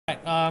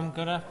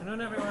Good afternoon,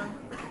 everyone.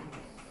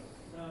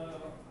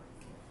 So,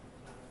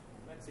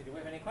 let's see, do we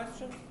have any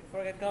questions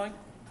before I get going?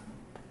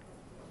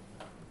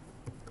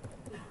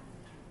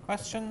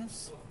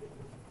 Questions?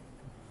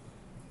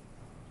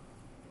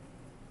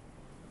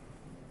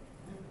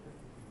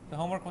 The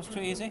homework was too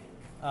easy?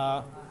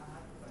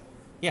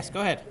 Yes,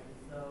 go ahead.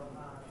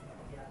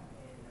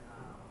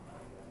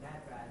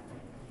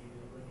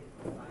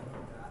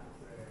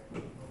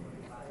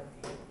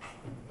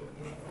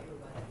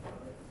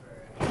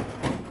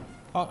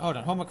 Hold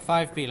on, homework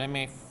 5B. Let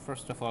me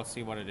first of all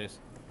see what it is.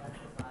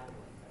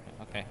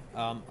 Okay.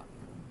 Hang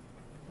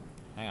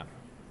on.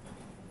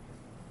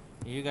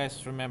 You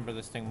guys remember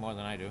this thing more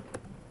than I do.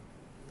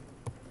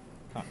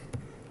 Come on.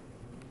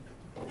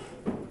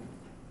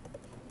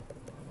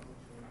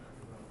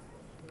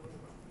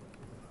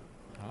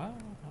 Hello?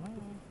 Hello?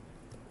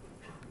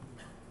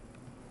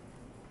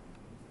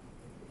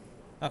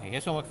 Okay,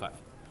 here's homework 5.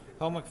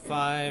 Homework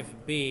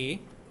 5B.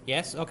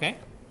 Yes, okay.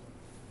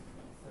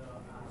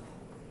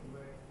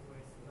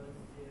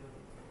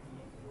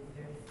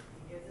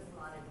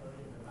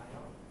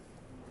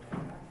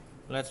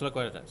 Let's look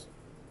what it is.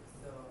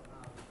 So,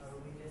 are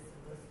we just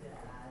supposed to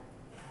add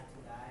to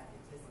that?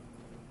 It's just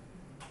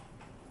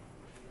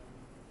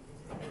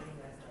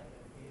giving us like a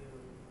few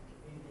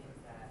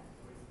things that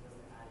we're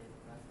supposed to add in the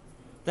rest.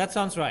 That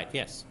sounds right,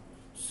 yes.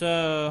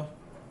 So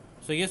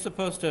you're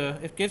supposed to,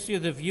 it gives you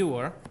the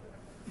viewer,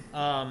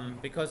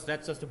 because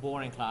that's just a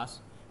boring class.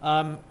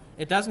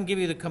 It doesn't give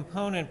you the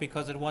component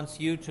because it wants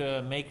you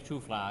to make two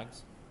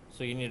flags.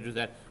 So you need to do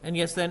that. And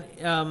yes, then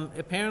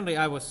apparently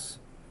I was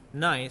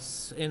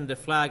nice in the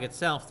flag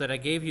itself that I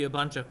gave you a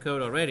bunch of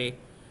code already,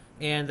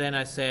 and then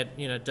I said,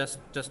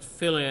 just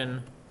fill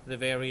in the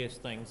various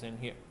things in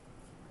here.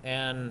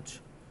 And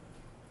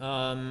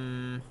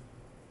I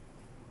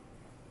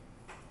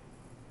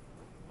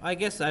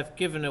guess I've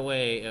given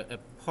away a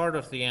part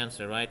of the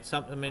answer, right?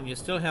 You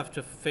still have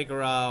to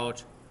figure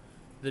out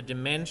the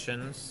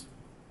dimensions.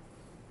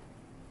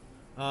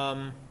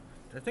 I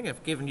think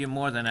I've given you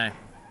more than I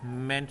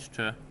meant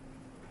to.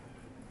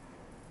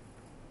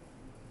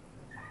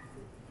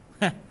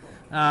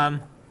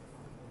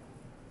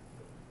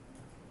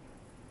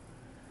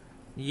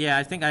 Yeah,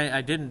 I think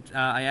I didn't.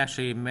 I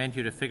actually meant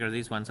you to figure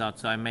these ones out,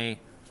 so I may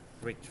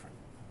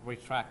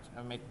retract.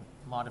 I may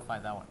modify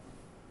that one.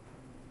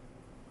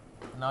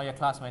 Now your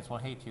classmates will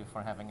hate you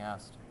for having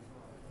asked.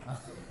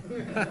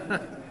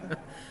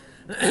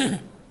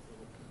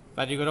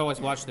 But you could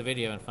always watch the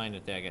video and find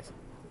it there, I guess.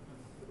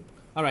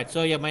 All right,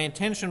 so yeah, my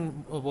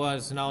intention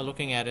was, now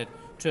looking at it,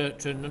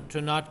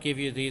 to not give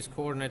you these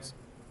coordinates.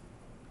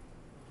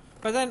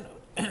 But then,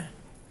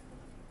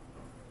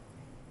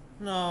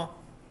 no,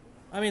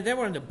 they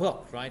were in the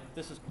book, right?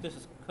 This is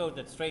code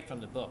that's straight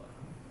from the book.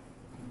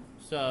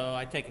 So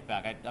I take it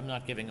back. I'm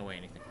not giving away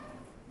anything.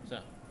 So,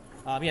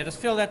 yeah, just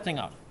fill that thing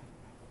out.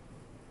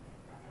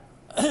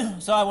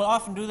 So I will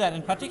often do that.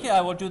 In particular,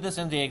 I will do this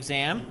in the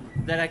exam,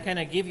 that I kind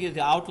of give you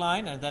the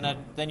outline, and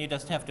then you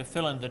just have to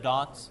fill in the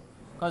dots.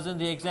 Because in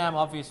the exam,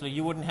 obviously,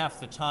 you wouldn't have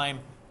the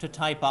time to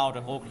type out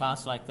a whole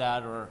class like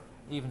that, or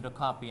even to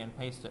copy and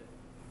paste it.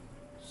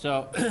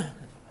 So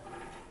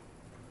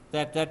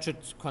that should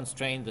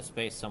constrain the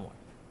space somewhat.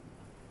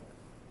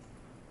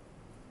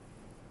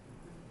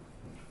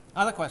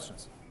 Other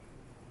questions?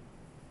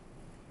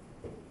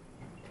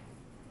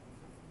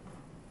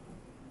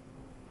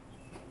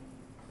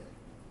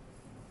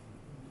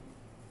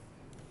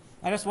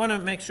 I just want to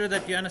make sure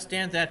that you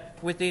understand that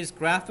with these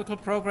graphical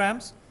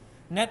programs,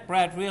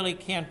 NetBrad really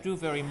can't do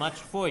very much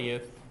for you.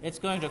 It's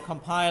going to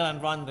compile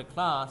and run the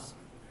class.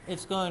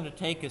 It's going to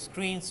take a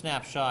screen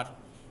snapshot,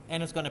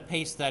 and it's going to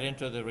paste that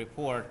into the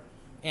report.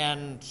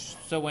 And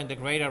so when the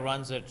grader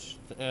runs it,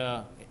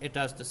 it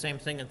does the same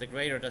thing, and the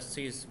grader just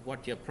sees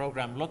what your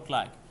program looked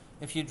like.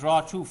 If you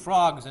draw two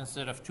frogs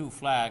instead of two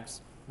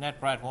flags,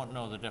 NetBrad won't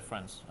know the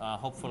difference.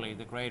 Hopefully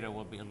the grader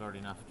will be alert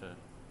enough to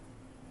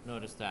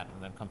notice that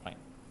and then complain.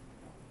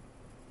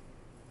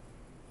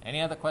 Any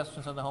other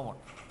questions on the homework?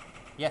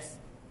 Yes? Is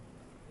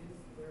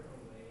there a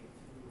way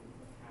to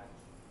attach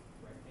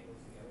rectangles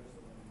together so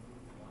when you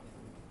move one, it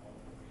moves all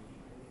three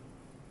equally?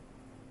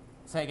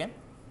 Say again?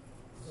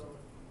 So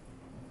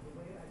the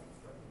way I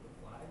constructed the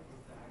flag is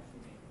to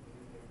actually make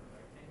three different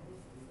rectangles.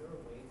 Is there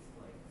a way to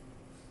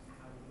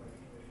have the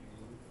rectangles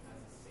move as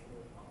a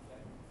single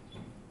object?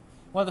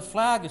 Well, the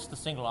flag is the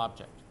single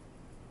object.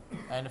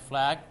 And the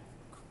flag,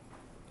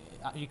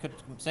 you could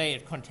say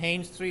it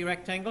contains three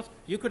rectangles.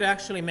 You could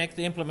actually make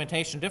the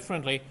implementation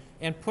differently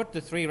and put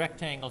the three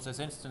rectangles as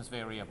instance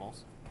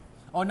variables.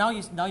 Oh, now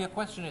your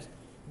question is,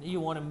 you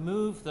want to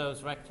move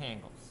those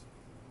rectangles.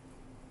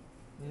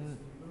 Yes, if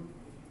you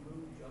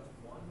move just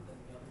one, then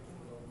the other two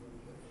will move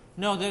with it.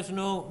 No, there's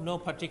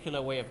no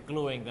particular way of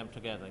gluing them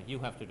together. You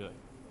have to do it.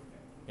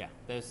 Okay. Yeah,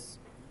 there's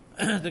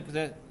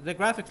the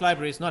graphics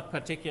library is not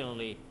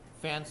particularly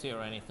fancy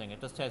or anything. It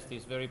just has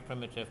these very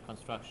primitive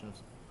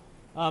constructions.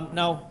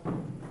 Now,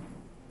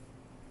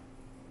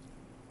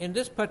 in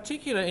this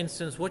particular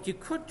instance, what you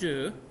could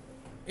do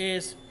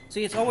is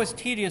See, it's always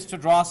tedious to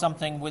draw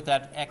something with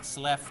that x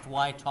left,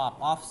 y top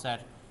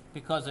offset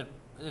because it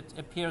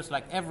appears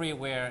like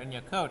everywhere in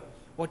your code.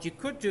 What you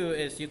could do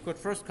is you could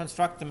first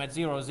construct them at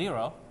 0,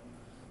 0,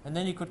 and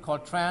then you could call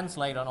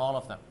translate on all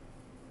of them.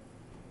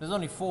 There's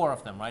only 4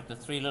 of them, right? The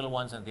 3 little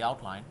ones in the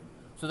outline.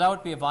 So that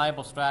would be a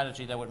viable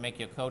strategy that would make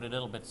your code a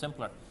little bit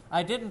simpler.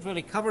 I didn't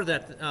really cover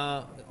that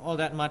all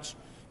that much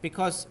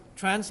because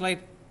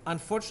translate,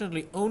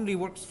 unfortunately, only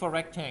works for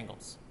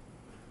rectangles.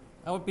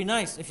 That would be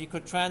nice if you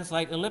could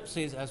translate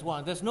ellipses as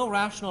well. There's no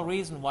rational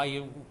reason why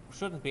you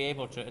shouldn't be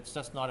able to. It's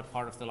just not a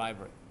part of the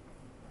library.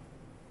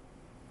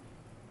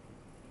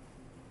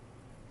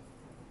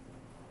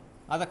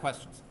 Other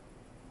questions?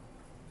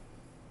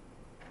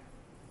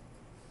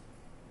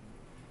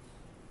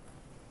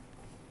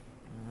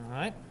 All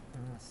right.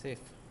 Let's see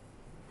if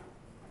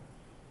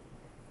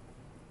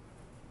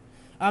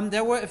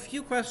there were a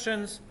few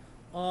questions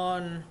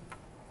on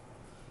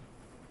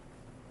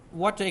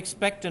what to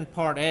expect in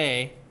Part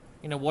A,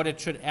 what it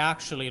should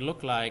actually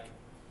look like.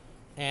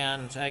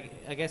 And I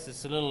guess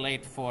it's a little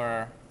late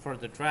for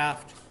the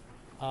draft.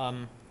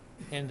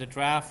 In the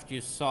draft, you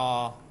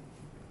saw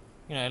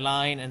a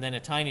line and then a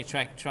tiny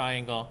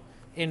triangle.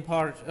 In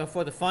part,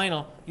 for the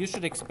final, you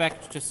should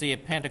expect to see a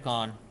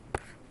pentagon.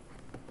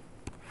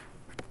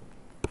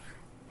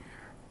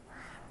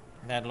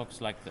 That looks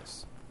like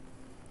this.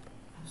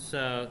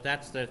 So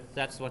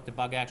that's what the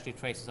bug actually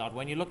traces out.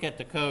 When you look at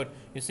the code,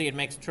 you see it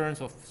makes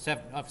turns of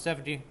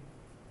 72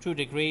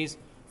 degrees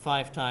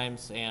 5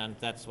 times, and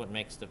that's what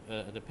makes the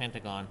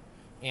pentagon.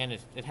 And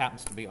it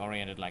happens to be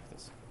oriented like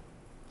this.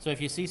 So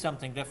if you see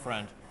something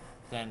different,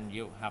 then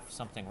you have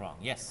something wrong.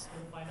 Yes?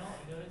 In the final,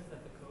 I noticed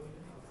that the code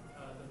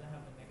doesn't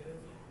have a negative,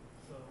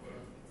 so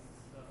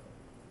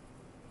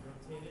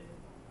it's rotated.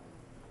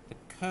 The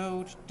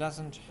code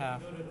doesn't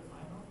have... Go to the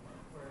final,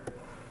 or it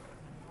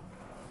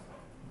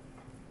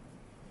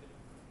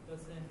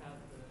doesn't have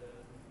the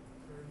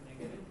curve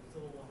negative, so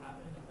what will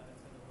happen is that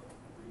it's going to look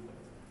green, but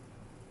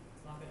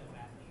it's not going to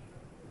match.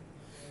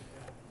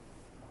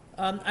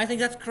 I think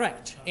that's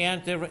correct.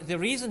 And the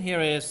reason here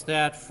is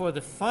that for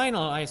the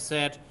final, I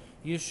said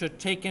you should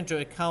take into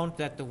account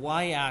that the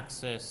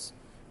y-axis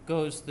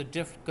goes a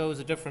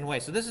different way.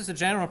 So this is a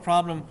general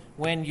problem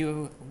when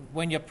your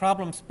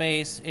problem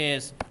space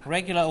is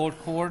regular old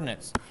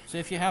coordinates. So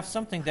if you have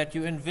something that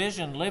you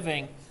envision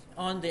living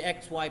on the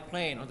xy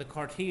plane or the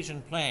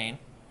Cartesian plane,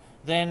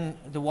 then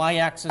the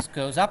y-axis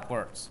goes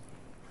upwards.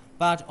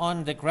 But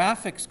on the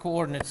graphics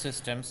coordinate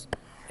systems,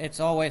 it's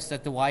always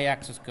that the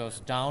y-axis goes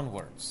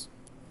downwards.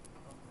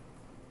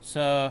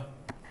 So,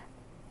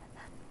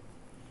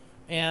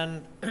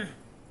 and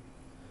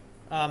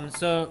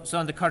so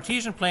on the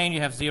Cartesian plane,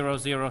 you have 0,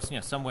 0,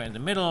 somewhere in the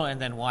middle,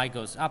 and then y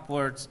goes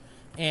upwards.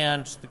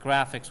 And the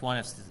graphics one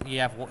is you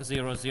have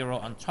 0, 0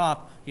 on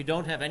top. You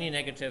don't have any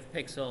negative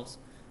pixels,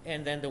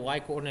 and then the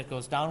y-coordinate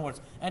goes downwards.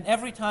 And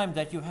every time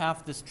that you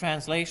have this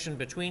translation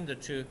between the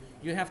two,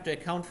 you have to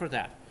account for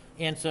that.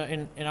 And so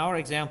in our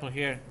example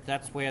here,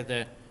 that's where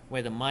the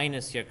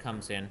minus here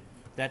comes in.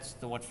 That's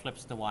what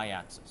flips the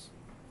y-axis.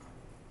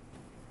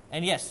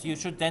 And yes, you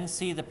should then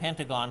see the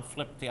pentagon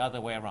flip the other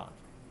way around.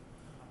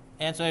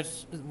 And so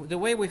the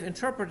way we've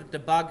interpreted the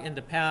bug in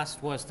the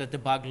past was that the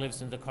bug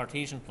lives in the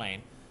Cartesian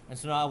plane. And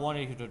so now I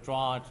wanted you to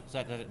draw it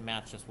so that it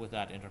matches with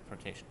that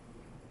interpretation.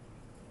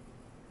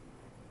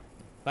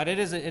 But it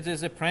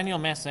is a perennial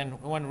mess,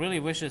 and one really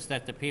wishes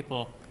that the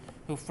people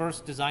who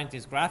first designed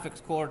these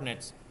graphics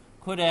coordinates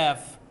could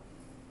have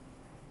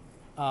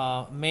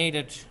made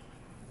it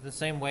the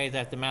same way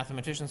that the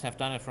mathematicians have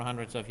done it for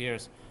hundreds of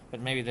years, but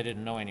maybe they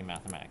didn't know any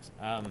mathematics.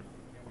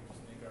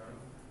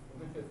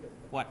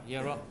 What?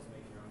 Your own?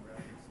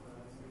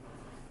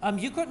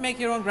 You could make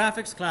your own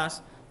graphics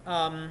class.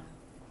 And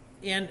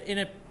in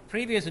a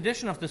previous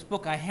edition of this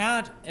book, I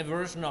had a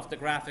version of the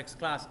graphics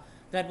class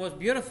that was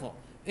beautiful.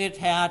 It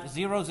had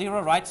 0,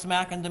 0 right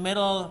smack in the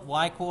middle.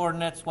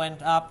 Y-coordinates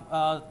went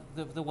up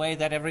the way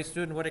that every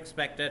student would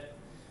expect it.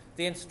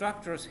 The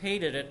instructors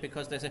hated it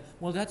because they said,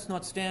 well, that's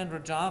not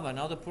standard Java.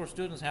 Now the poor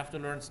students have to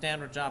learn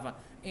standard Java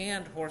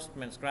and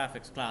Horstman's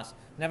graphics class.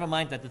 Never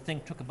mind that the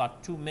thing took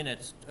about 2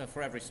 minutes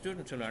for every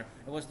student to learn.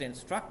 It was the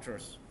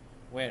instructors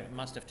where it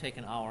must have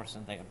taken hours,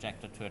 and they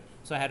objected to it.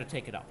 So I had to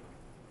take it out.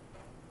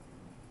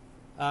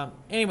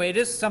 Anyway, it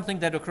is something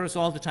that occurs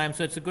all the time,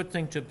 so it's a good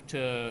thing it's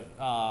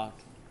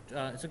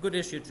a good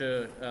issue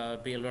to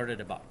be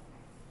alerted about.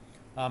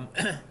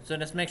 So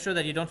let's make sure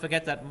that you don't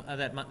forget that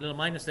little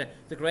minus there.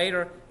 The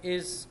grader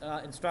is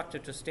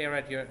instructed to stare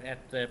at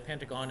the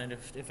pentagon, and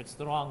if it's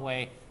the wrong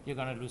way, you're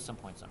going to lose some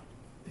points on it.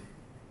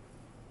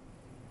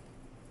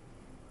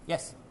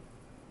 Yes?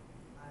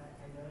 I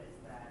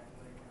noticed that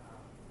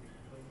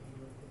when you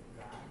looked at the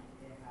graph,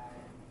 it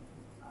had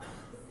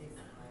 6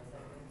 time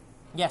segments.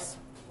 Yes.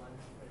 One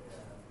for the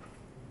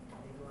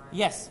big line.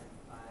 Yes.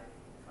 5.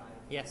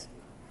 Yes.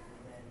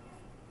 And then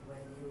when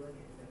you look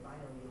at the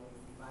final, you only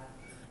see 5.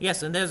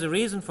 Yes, and there's a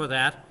reason for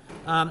that,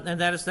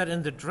 and that is that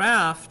in the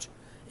draft,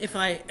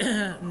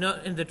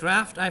 in the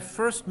draft I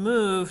first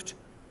moved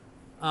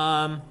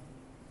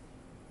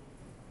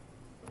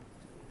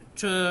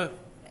to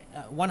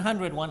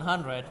 100,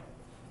 100.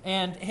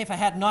 And if I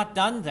had not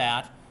done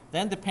that,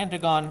 then the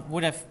Pentagon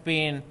would have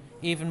been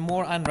even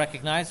more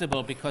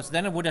unrecognizable, because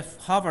then it would have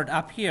hovered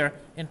up here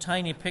in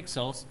tiny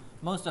pixels,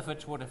 most of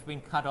which would have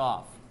been cut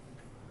off.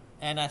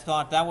 And I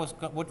thought that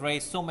would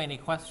raise so many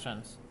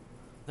questions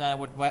that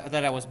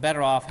I was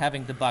better off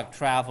having the bug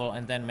travel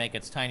and then make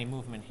its tiny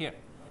movement here.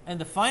 In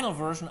the final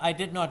version, I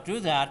did not do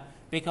that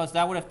because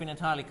that would have been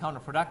entirely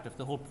counterproductive.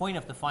 The whole point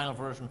of the final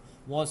version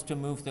was to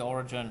move the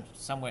origin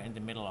somewhere in the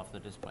middle of the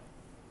display.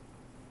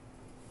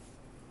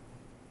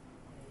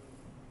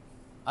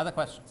 Other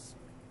questions?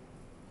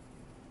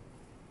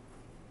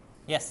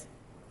 Yes?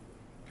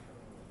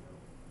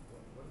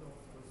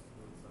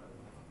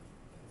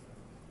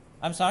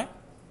 I'm sorry?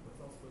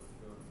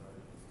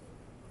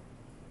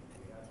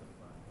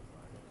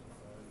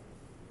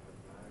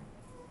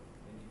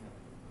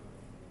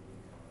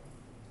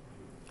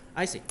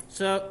 I see.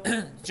 So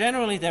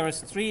generally there is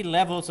 3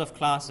 levels of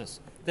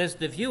classes. There's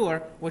the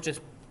viewer, which is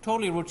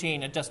totally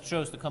routine. It just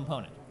shows the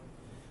component.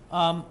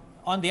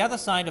 On the other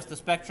side of the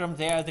spectrum,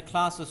 there are the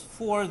classes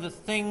for the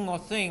thing or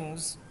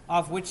things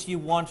of which you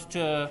want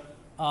to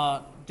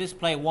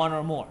display one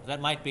or more. That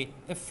might be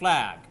a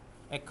flag,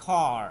 a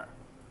car,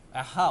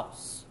 a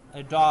house,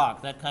 a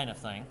dog, that kind of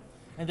thing.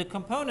 And the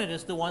component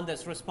is the one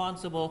that's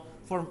responsible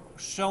for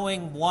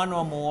showing one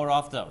or more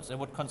of those. It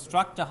would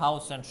construct a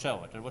house and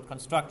show it. It would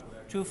construct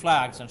 2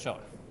 flags and show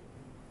it.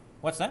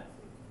 What's that?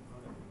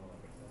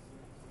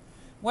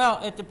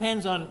 Well, it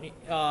depends on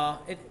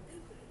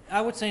I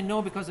would say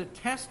no, because a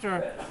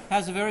tester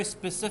has a very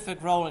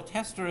specific role. A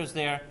tester is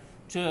there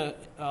to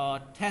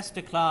test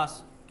a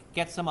class,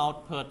 get some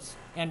outputs,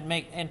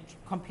 and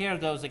compare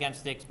those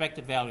against the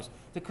expected values.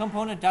 The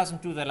component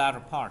doesn't do the latter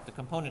part. The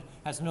component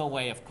has no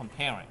way of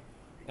comparing.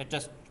 It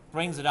just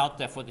brings it out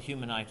there for the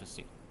human eye to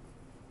see.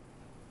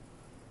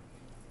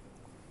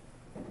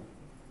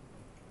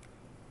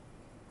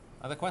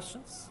 Other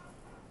questions?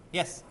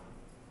 Yes?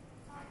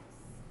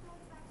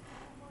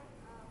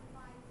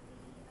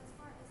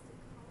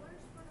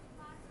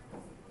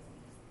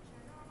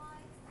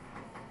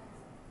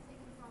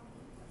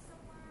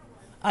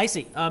 I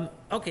see.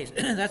 Okay,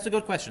 that's a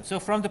good question. So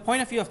from the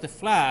point of view of the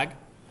flag,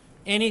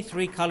 any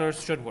 3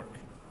 colors should work.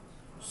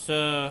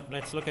 So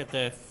let's look at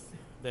the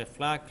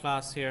flag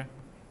class here.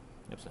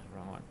 Oops,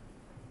 wrong one.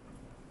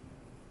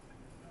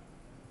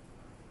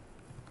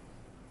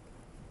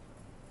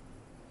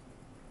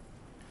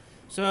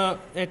 So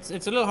it's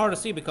a little hard to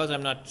see because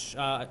I'm not.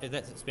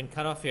 It's been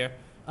cut off here.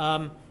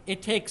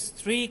 It takes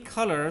 3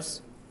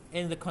 colors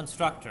in the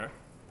constructor.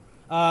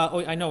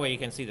 Oh, I know where you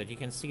can see that. You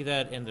can see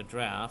that in the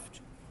draft.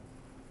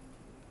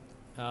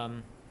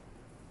 Can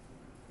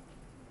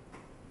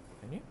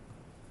you?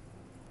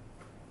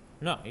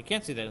 No, you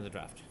can't see that in the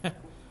draft.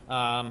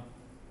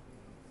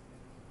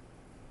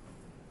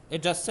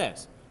 It just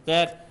says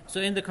that. So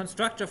in the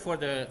constructor for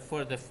the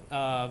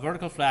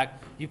vertical flag,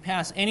 you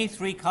pass any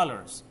 3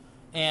 colors,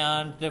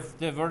 and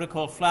the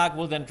vertical flag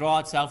will then draw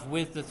itself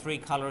with the 3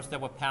 colors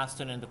that were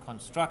passed in the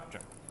constructor.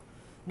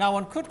 Now,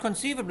 one could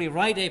conceivably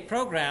write a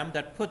program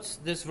that puts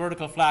this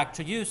vertical flag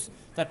to use,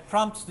 that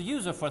prompts the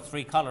user for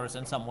 3 colors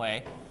in some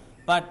way,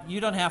 but you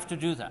don't have to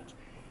do that.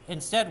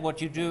 Instead,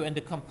 what you do in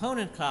the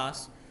component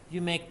class,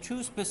 you make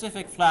 2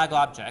 specific flag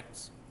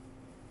objects,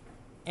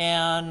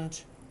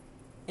 and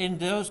in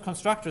those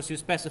constructors, you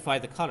specify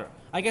the color.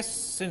 I guess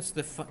since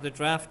the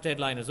draft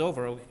deadline is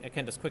over, I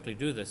can just quickly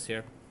do this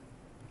here.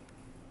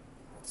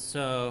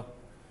 So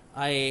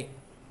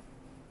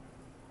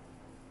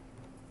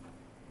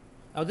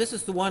this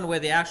is the one where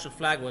the actual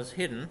flag was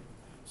hidden.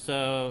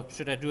 So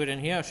should I do it in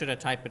here, or should I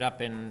type it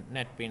up in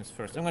NetBeans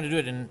first? I'm going to do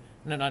it in,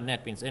 no, not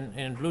NetBeans,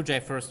 in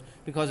BlueJ first,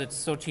 because it's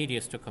so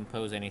tedious to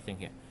compose anything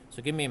here.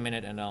 So give me a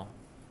minute and I'll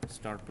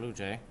start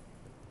BlueJ.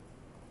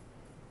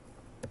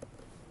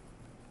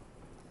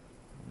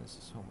 And this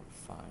is homework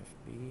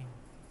 5B.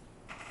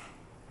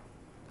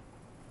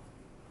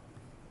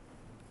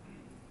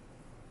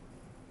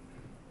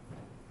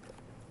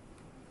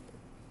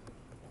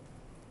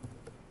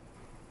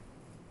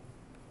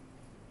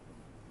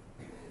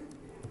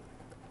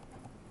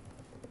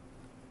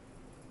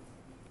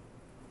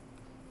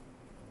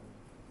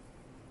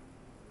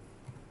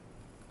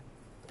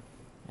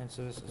 And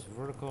so this is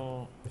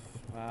vertical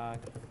flag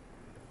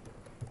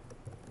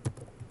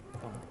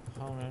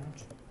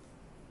component.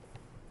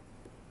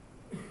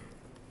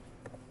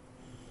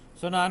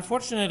 So now,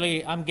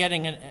 unfortunately, I'm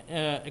getting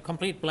a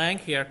complete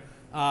blank here.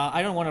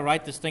 I don't want to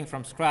write this thing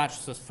from scratch,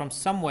 so from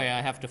somewhere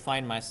I have to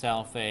find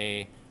myself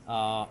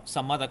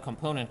some other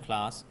component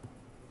class.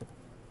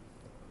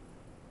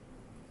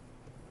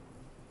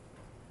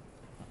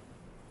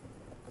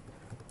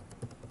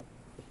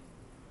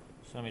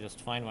 So let me just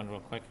find one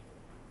real quick.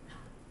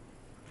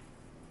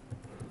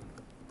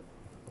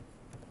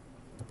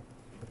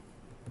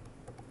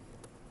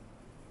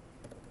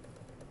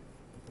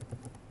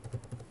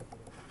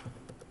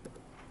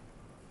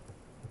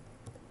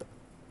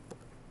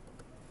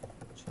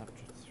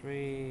 Chapter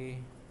 3,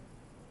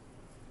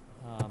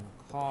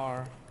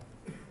 car.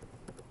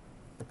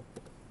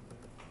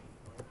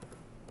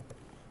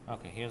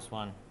 Okay, here's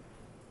one.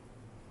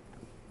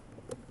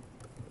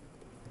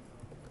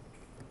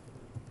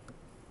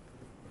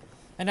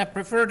 And I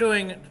prefer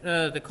doing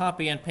the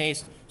copy and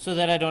paste so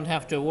that I don't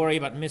have to worry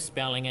about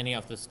misspelling any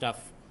of the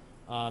stuff.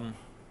 All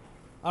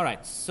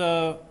right,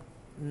 so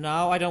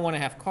now I don't want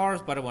to have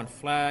cars, but I want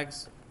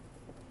flags.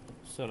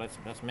 So let's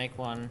make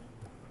one.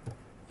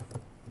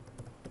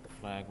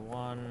 Flag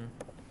 1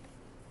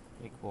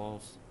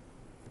 equals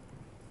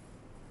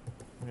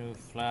new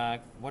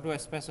flag. What do I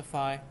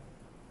specify?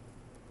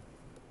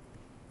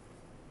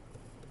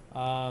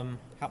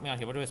 Help me out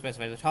here. What do I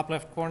specify? The top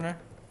left corner,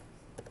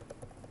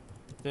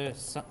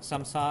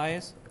 some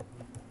size,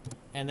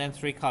 and then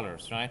 3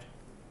 colors, right?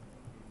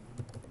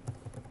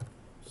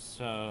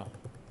 So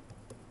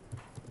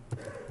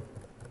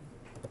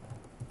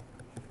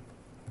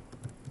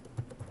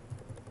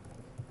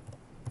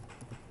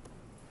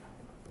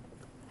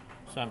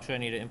I'm sure I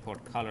need to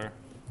import color.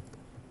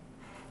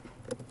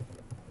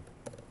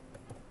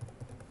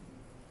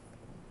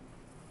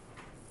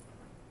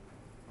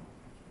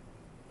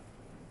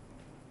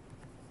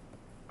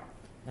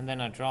 And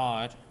then I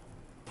draw it.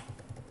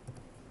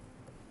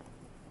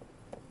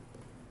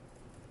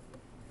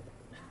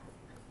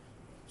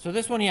 So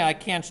this one here I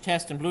can't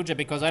test in BlueJet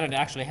because I don't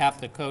actually have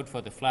the code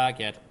for the flag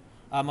yet.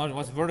 It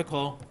was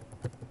vertical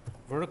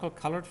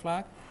colored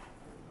flag?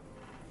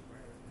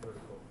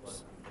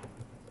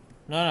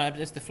 No,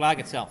 it's the flag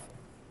itself.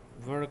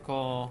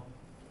 Vertical.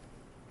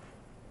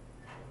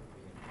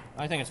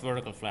 I think it's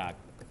vertical flag.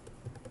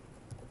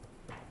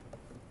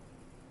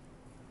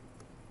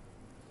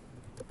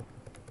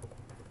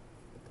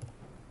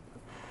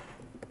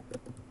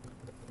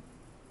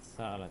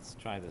 So let's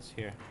try this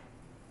here.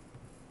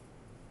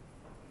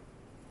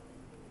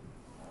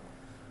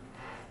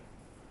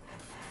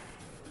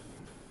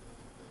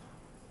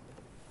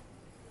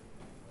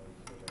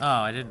 Oh,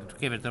 I didn't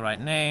give it the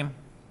right name.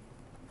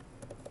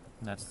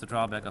 That's the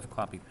drawback of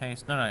copy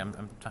paste. No, I'm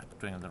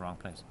doing it in the wrong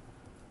place.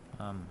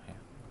 Here.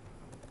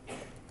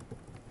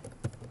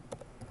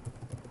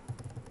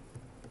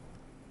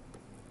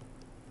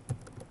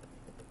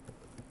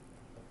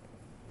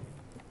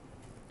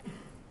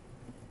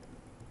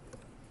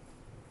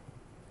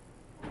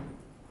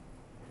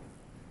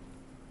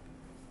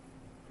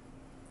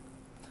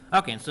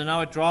 Okay, so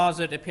now it draws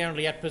it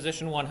apparently at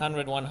position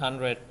 100,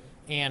 100,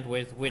 and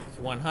with width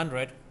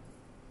 100.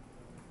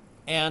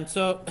 And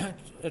so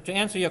to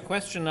answer your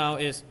question now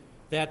is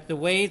that the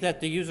way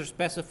that the user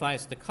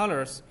specifies the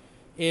colors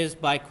is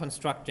by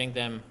constructing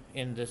them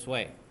in this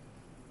way.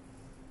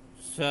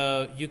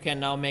 So you can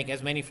now make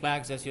as many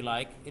flags as you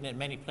like in as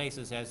many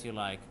places as you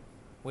like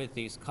with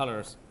these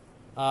colors.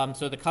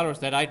 So the colors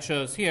that I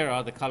chose here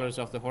are the colors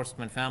of the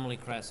Horstman family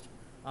crest,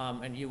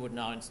 and you would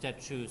now instead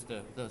choose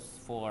those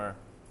for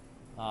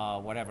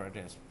whatever it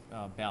is,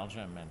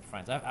 Belgium and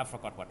France. I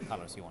forgot what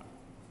colors you want.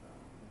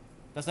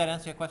 Does that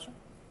answer your question?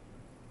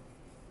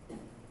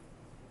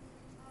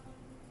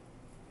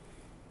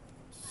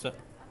 So, I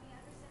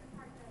understand the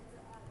part that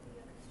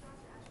the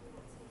construction actually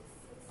will take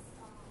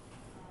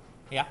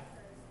 6 yeah.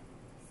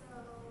 So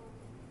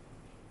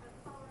a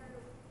color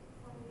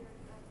from your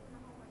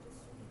home are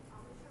just should be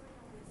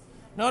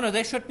arbitrary. No,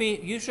 they should be.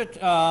 You should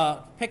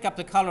pick up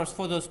the colors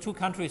for those 2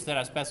 countries that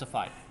are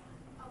specified.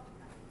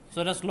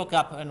 So just look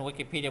up in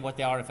Wikipedia what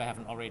they are if I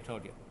haven't already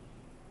told you.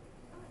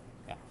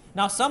 Yeah.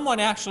 Now someone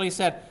actually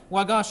said,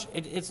 well, gosh,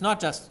 it's not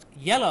just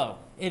yellow.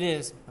 It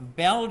is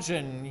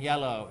Belgian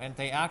yellow, and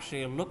they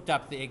actually looked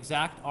up the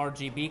exact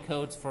RGB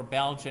codes for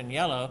Belgian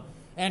yellow,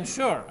 and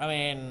sure, I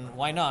mean,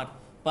 why not?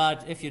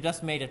 But if you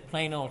just made it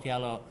plain old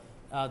yellow,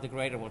 the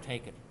grader will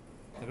take it.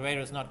 The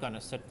grader is not going to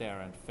sit there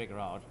and figure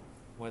out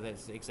whether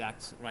it's the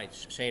exact right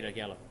shade of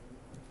yellow.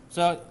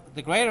 So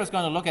the grader is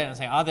going to look at it and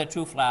say, are there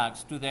 2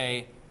 flags? Do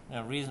they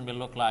reasonably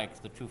look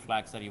like the 2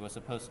 flags that you were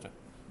supposed to?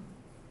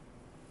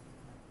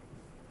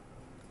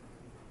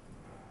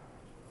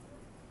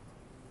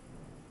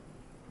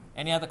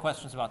 Any other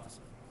questions about this?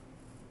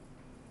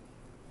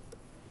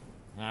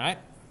 All right.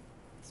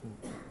 Let's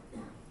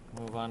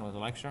move on with the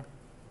lecture.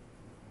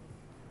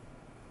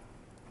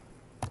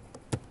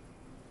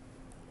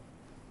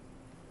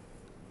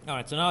 All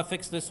right, so now I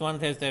fixed this one.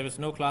 There was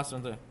no class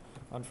on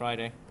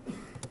Friday.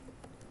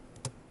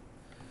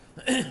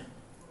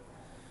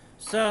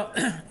 So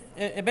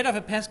a bit of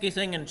a pesky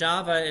thing in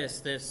Java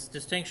is this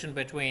distinction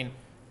between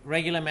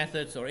regular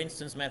methods or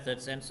instance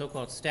methods and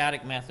so-called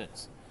static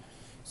methods.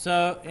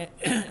 So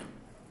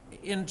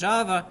in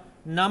Java,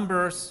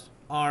 numbers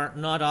are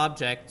not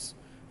objects,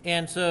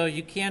 and so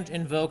you can't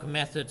invoke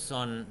methods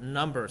on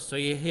numbers. So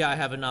here I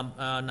have a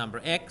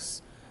number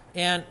x,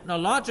 and now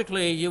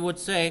logically you would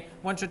say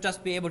one should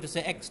just be able to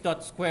say x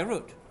dot square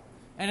root.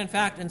 And in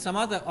fact, in some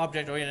other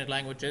object-oriented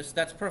languages,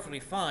 that's perfectly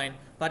fine,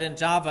 but in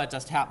Java it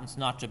just happens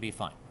not to be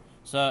fine.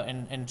 So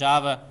in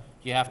Java,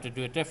 you have to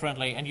do it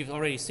differently, and you've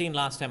already seen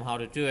last time how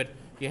to do it.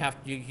 You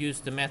use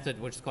the method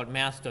which is called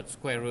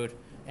math.squareroot,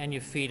 and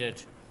you feed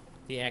it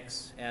the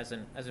x as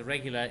a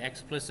regular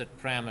explicit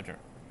parameter.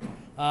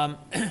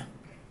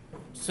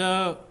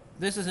 So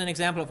this is an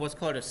example of what's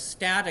called a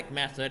static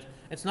method,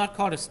 It's not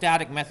called a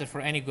static method for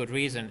any good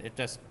reason. It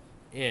just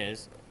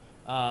is.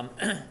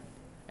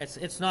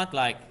 It's not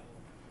like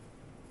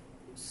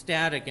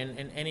static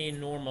in any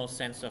normal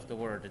sense of the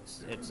word.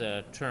 It's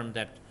a term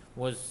that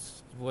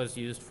was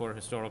used for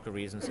historical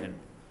reasons, and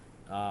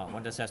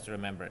one just has to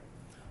remember it.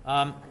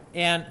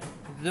 And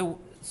the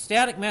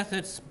static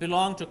methods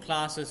belong to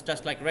classes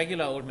just like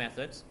regular old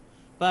methods,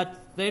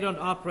 but they don't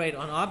operate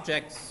on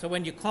objects. So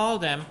when you call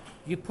them,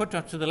 you put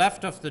to the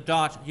left of the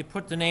dot, you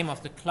put the name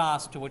of the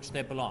class to which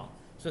they belong.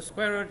 So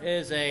square root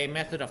is a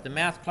method of the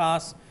math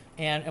class,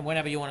 and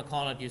whenever you want to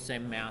call it, you say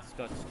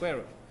math.square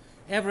root.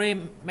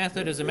 Every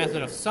method is a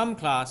method of some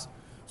class,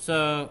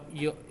 so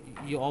you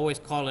always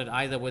call it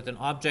either with an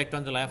object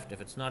on the left,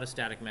 if it's not a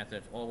static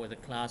method, or with a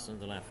class on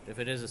the left, if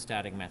it is a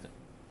static method.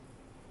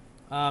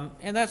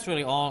 And that's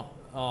really all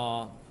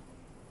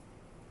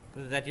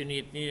that you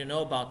need to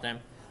know about them.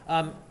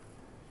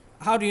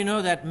 How do you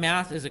know that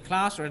math is a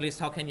class, or at least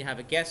how can you have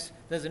a guess?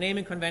 There's a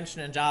naming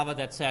convention in Java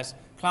that says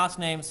class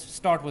names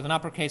start with an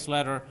uppercase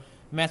letter,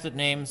 method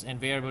names and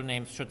variable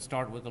names should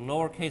start with a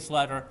lowercase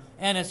letter,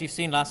 and as you've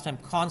seen last time,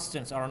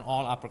 constants are in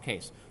all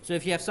uppercase. So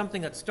if you have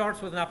something that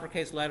starts with an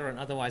uppercase letter and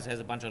otherwise has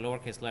a bunch of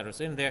lowercase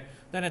letters in there,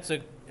 then it's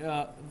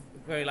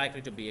very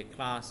likely to be a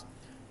class,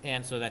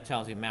 and so that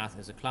tells you math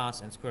is a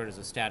class and square root is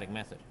a static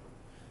method.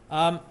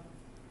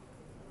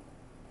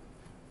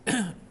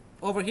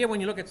 Over here, when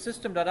you look at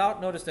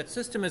system.out, notice that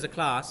system is a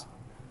class,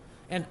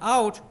 and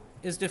out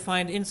is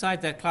defined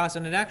inside that class,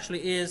 and it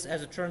actually is,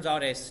 as it turns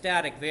out, a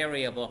static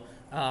variable,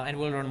 and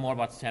we'll learn more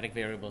about static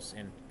variables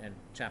in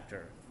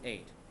chapter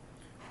 8.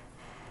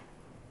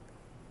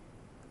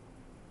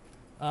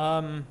 Do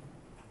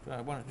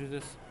I want to do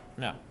this?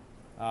 No.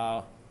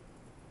 Oh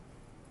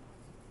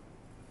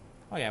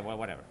yeah, well,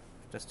 whatever.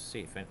 Just to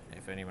see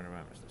if anyone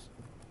remembers this.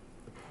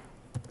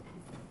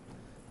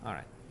 All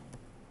right.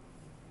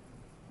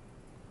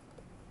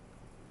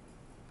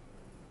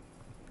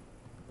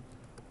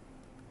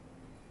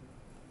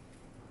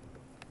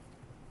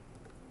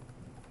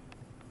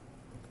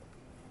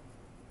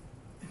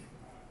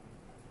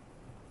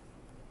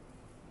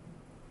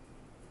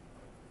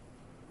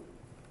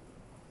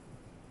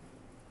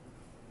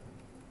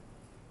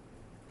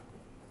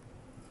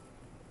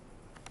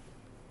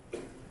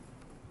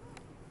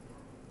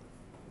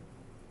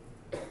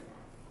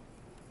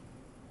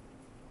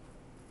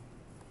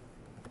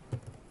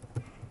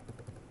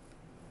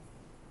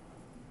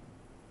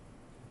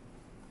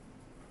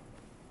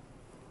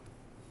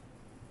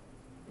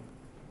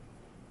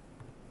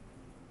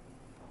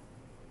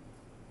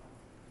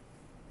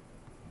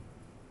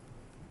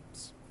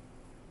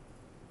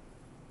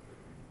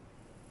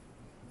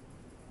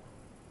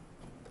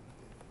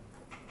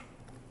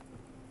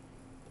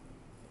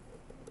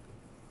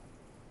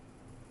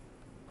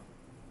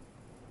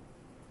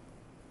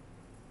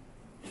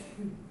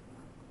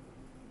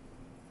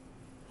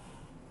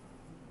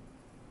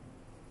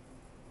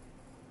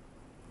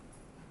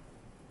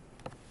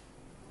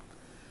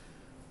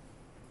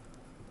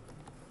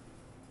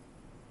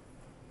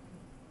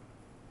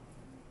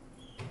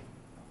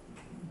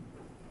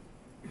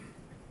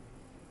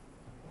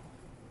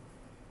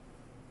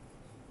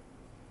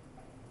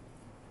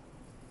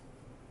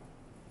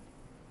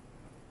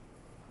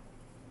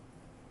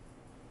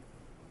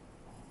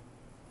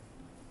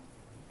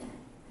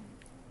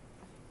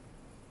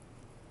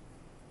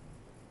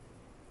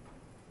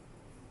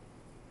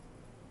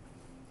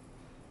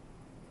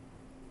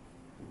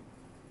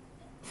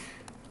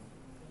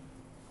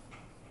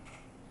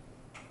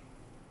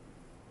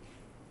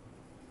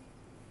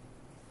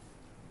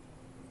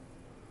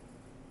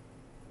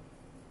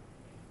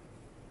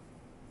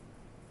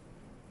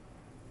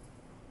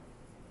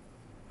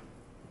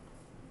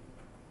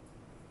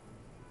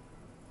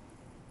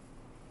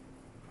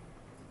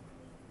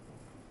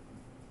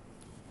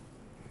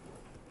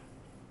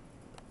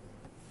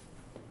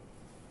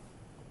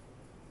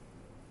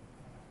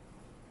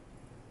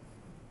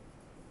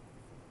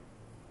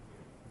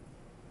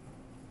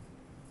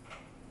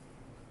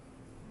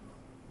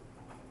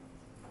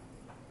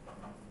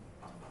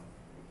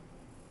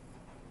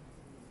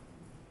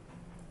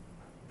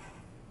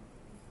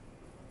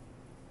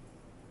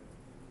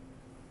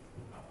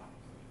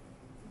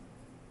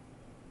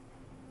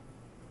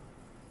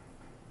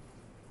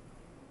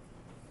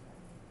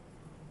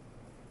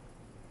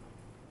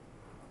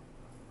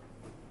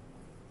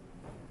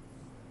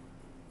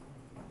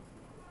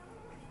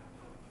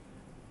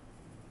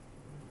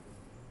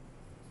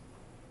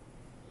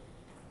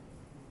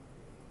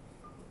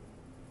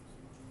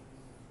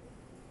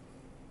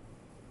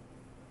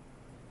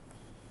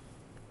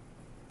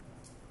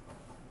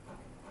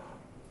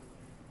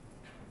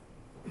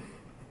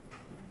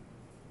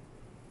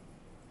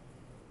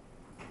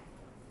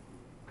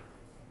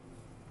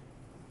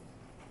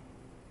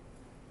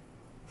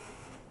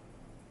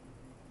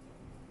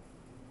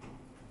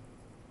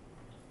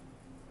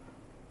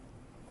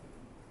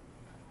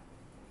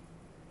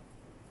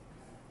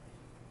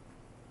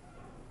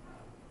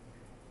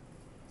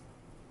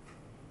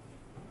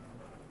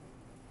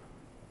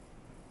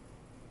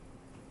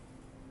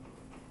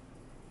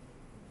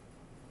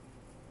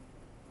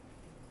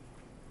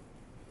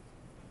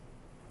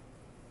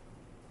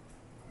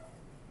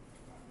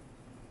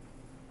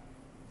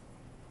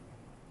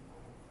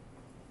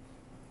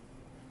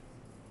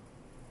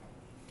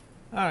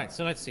 All right,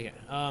 so let's see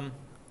here.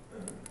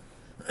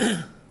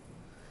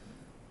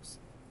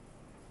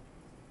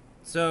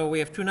 So we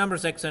have two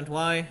numbers, x and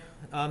y.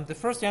 The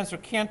first answer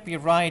can't be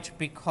right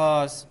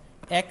because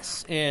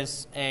x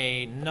is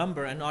a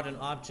number and not an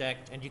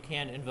object, and you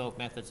can't invoke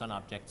methods on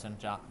objects in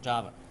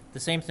Java. The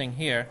same thing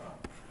here.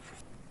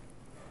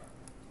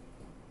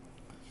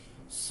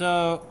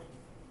 So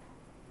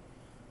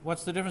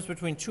what's the difference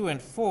between 2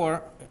 and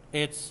 4?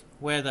 It's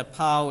whether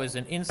POW is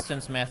an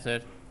instance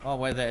method or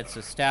whether it's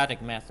a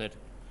static method.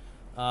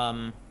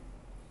 Well,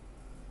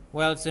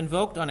 it's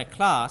invoked on a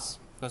class,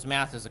 because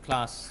math is a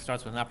class,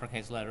 starts with an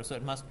uppercase letter, so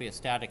it must be a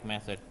static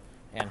method.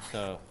 And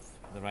so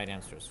the right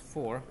answer is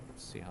 4.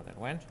 Let's see how that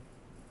went.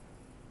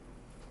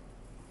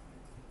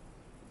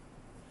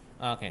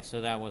 Okay,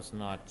 so that was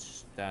not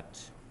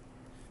that.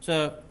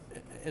 So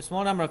a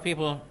small number of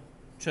people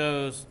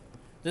chose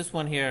this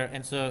one here,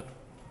 and so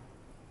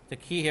the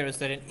key here is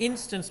that an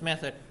instance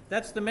method,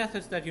 that's the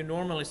methods that you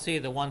normally see,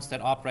 the ones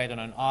that operate on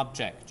an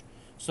object.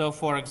 So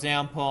for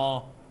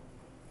example,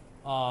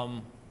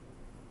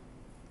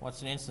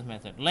 what's an instance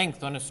method?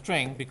 Length on a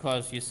string,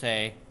 because you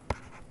say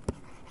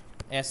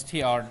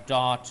str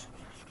dot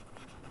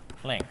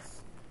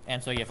length.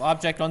 And so you have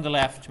object on the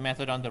left,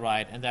 method on the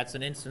right, and that's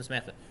an instance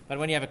method. But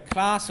when you have a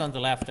class on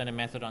the left and a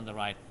method on the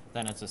right,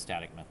 then it's a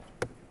static method.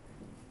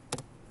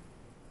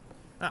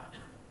 Ah.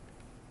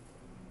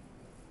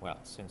 Well,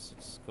 since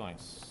it's going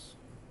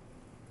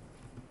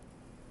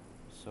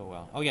so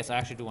well. Oh, yes, I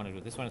actually do want to do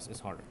it. This one is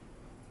harder.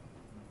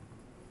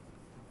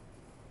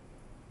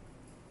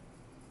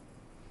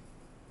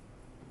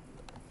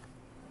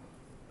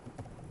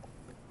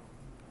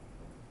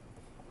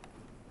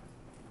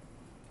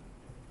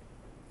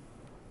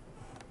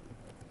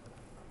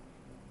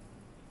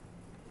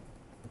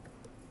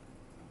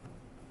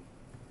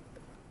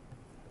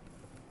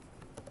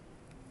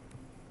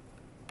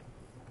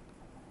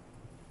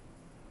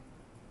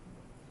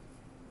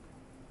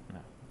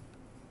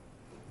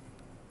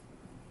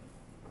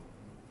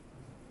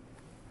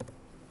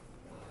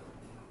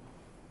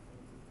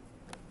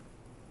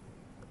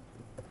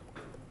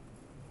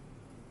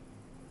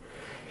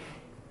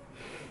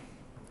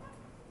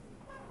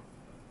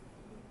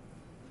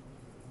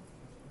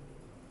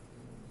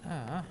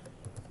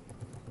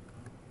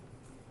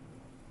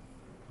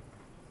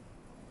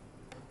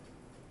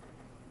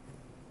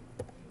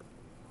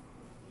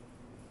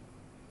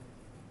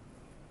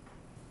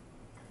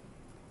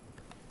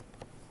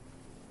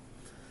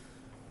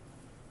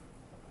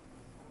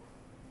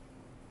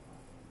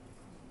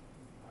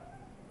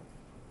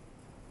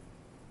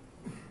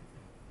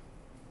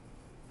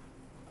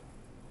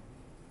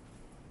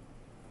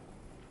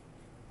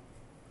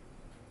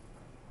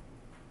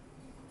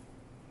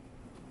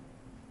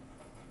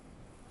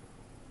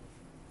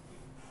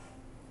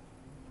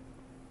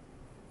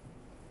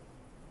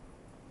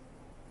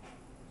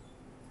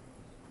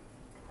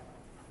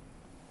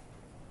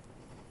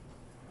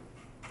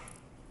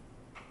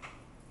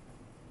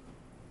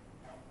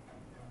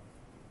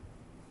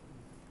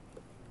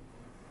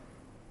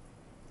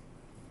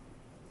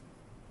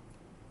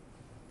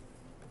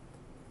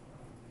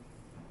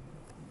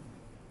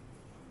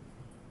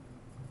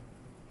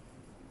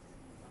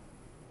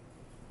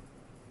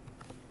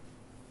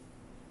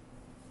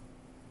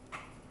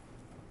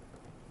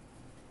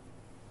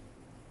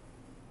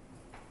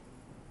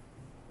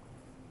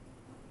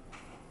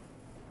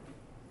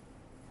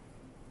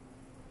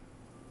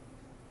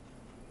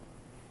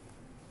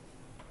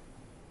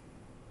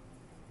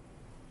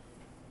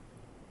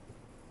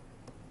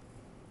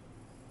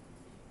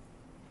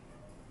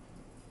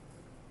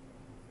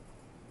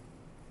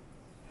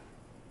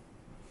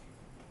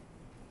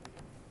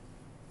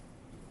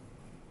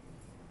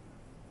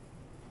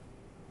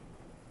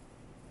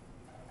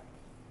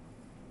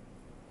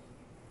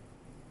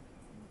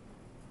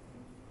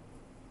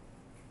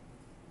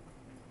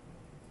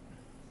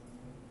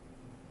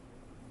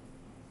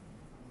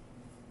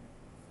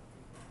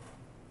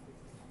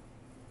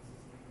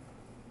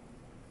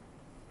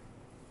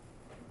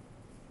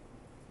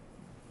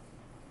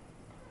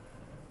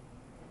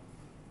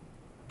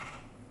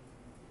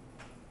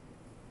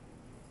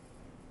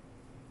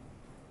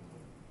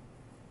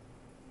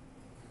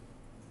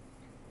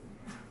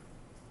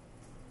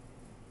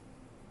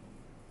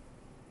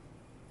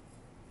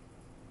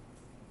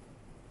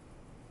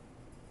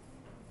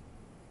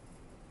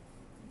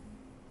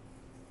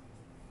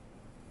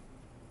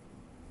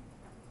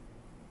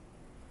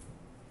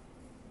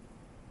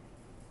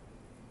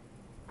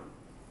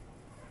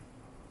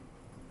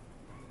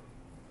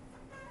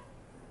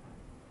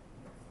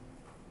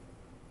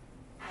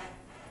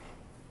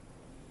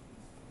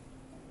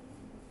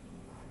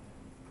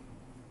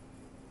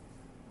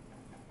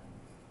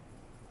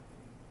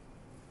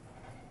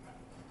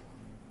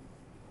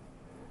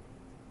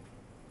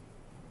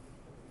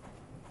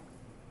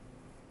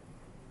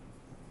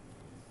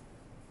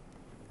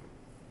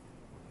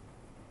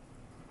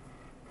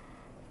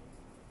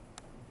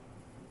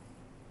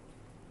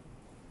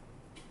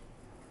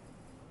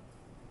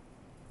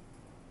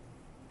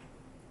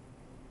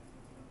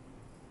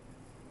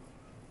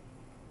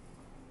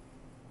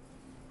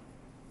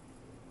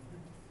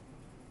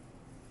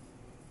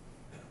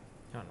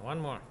 on, one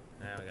more.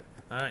 There we go.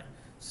 All right.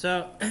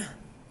 So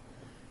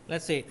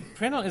let's see.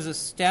 Printle is a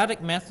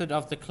static method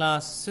of the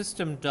class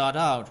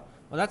system.out.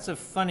 Well, that's a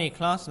funny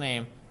class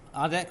name.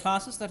 Are there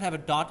classes that have a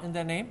dot in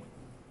their name?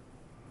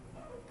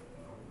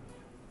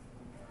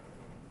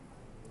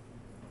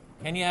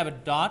 Can you have a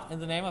dot in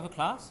the name of a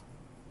class?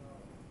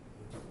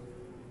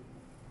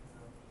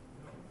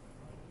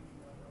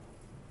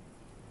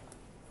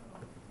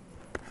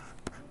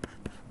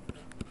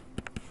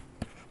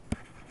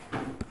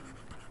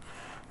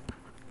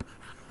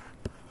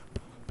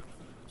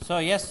 So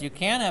yes, you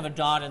can have a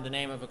dot in the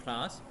name of a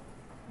class.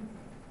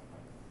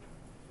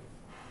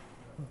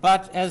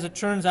 But as it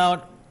turns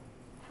out,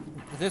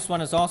 this one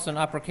is also an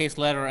uppercase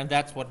letter, and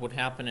that's what would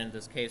happen in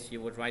this case.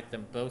 You would write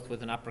them both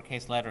with an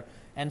uppercase letter.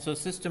 And so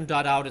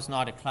system.out is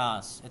not a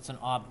class, it's an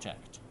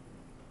object.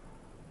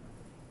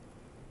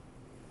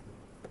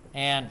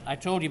 And I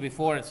told you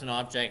before it's an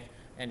object,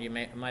 and you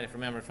might have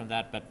remembered from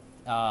that, but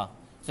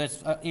so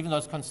it's, even though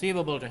it's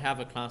conceivable to have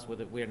a class with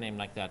a weird name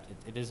like that,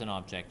 it is an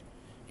object.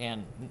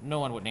 And no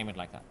one would name it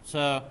like that.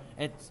 So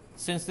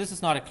since this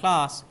is not a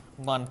class,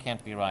 one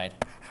can't be right.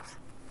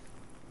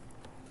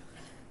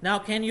 Now,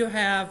 can you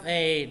have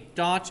a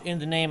dot in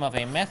the name of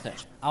a method?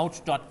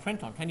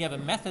 Out.println. Can you have a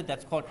method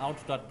that's called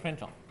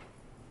out.println?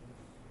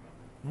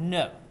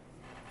 No.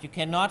 You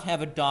cannot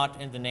have a dot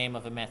in the name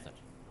of a method.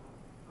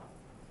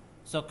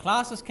 So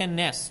classes can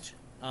nest.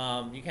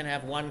 You can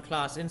have one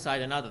class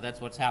inside another. That's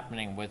what's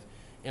happening with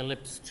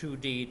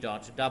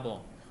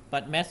ellipse2d.double.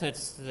 But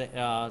methods,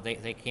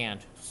 they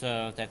can't.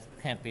 So that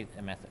can't be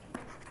a method.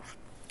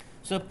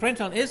 So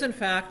println is, in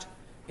fact,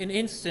 an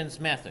instance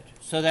method.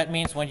 So that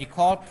means when you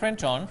call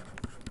println,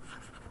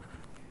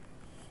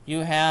 you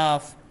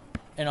have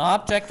an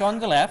object on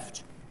the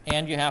left,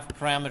 and you have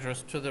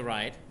parameters to the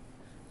right.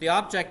 The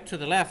object to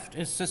the left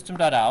is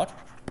system.out,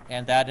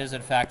 and that is,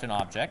 in fact, an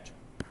object.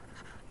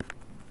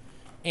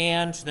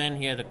 And then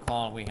here the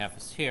call we have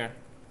is here.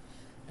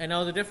 And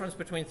now the difference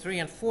between 3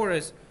 and 4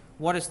 is,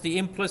 what is the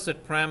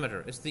implicit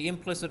parameter? Is the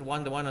implicit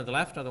one the one on the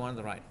left or the one on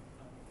the right?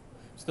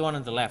 It's the one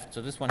on the left.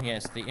 So this one here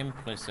is the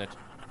implicit,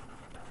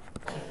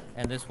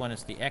 and this one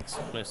is the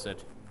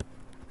explicit.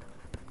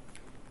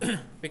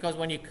 Because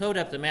when you code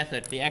up the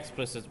method, the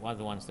explicit are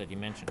the ones that you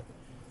mentioned.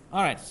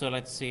 All right, so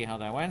let's see how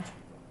that went.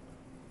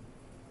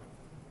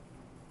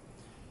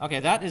 Okay,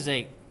 that is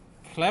a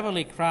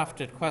cleverly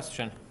crafted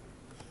question.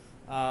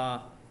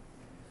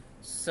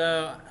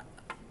 So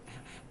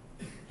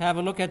have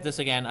a look at this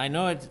again. I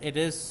know it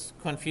is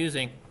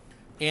confusing,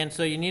 and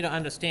so you need to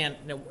understand,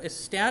 a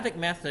static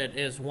method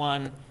is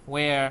one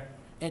where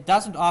it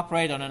doesn't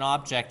operate on an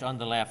object on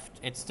the left.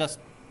 It's just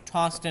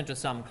tossed into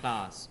some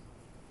class.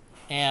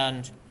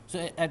 And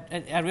so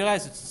I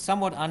realize it's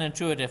somewhat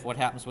unintuitive what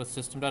happens with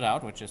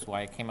system.out, which is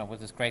why I came up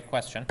with this great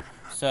question.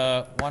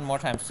 So one more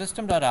time,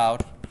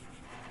 system.out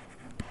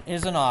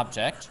is an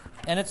object,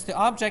 and it's the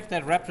object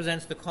that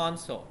represents the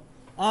console.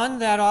 On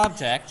that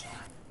object,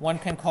 one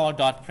can call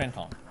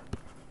 .println.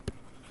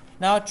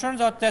 Now it turns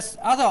out there's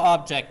other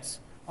objects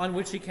on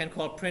which you can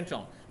call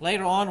println.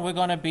 Later on we're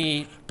going to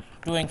be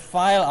doing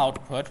file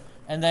output,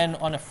 and then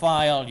on a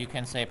file you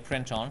can say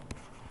println,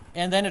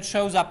 and then it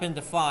shows up in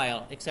the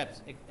file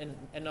except and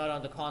not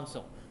on the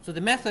console. So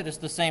the method is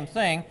the same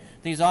thing.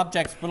 These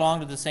objects belong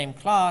to the same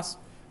class,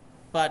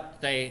 but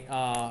they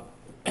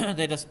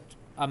they just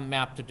are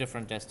mapped to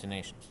different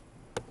destinations.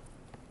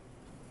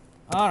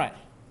 All right.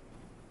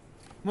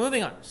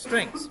 Moving on,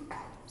 strings.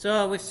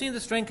 So we've seen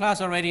the string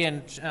class already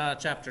in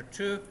chapter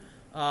 2.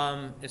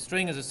 A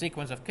string is a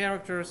sequence of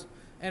characters,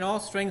 and all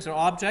strings are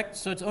objects,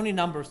 so it's only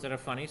numbers that are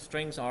funny.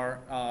 Strings are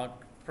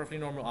perfectly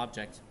normal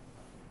objects.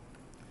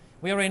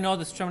 We already know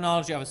this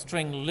terminology of a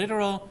string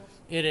literal.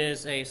 It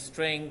is a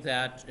string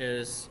that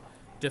is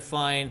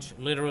defined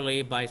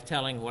literally by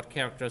telling what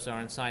characters are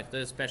inside.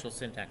 There's special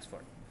syntax for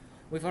it.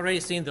 We've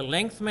already seen the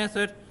length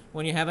method.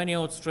 When you have any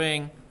old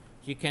string,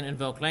 you can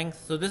invoke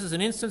length. So this is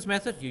an instance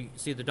method. You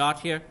see the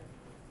dot here,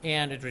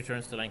 and it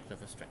returns the length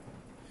of a string.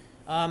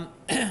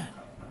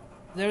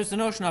 There's the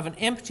notion of an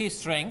empty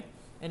string.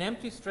 An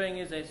empty string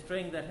is a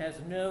string that has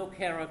no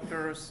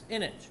characters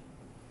in it.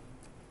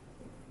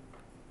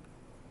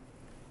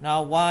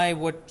 Now, why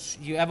would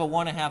you ever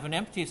want to have an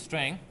empty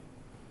string?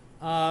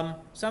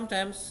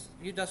 Sometimes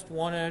you just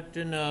want to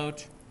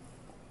denote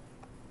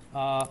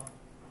that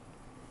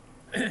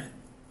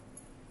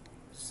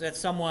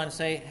someone,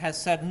 say,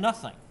 has said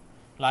nothing.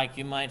 Like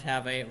you might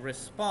have a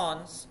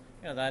response,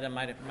 that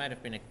might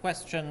have been a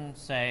question,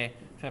 say,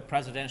 to a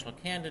presidential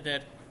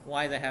candidate,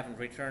 why they haven't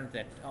returned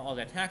all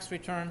their tax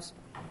returns.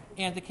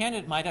 And the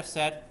candidate might have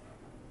said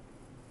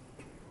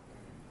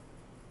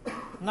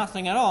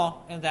nothing at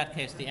all. In that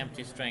case, the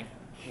empty string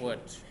would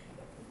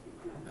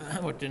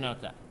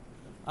denote that.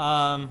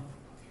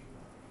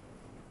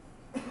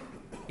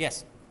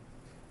 Yes?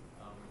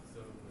 So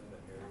the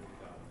area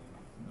without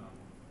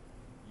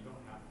you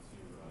don't have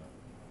to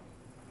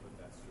put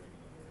that string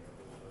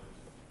in the variable.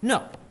 No.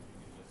 You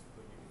can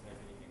type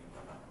anything in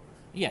the variable.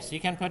 Yes, you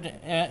can put.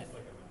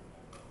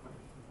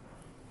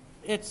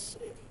 It's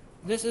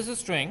like This is a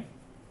string,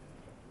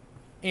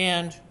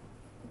 And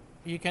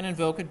you can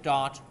invoke a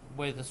dot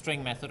with the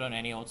string method on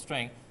any old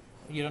string.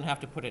 You don't have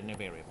to put it in a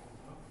variable.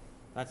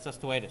 That's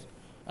just the way it is.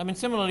 I mean,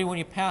 similarly, when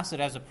you pass it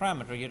as a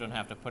parameter, you don't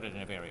have to put it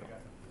in a variable.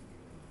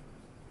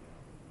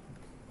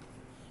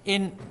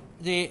 In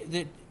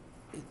the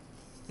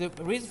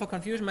reason for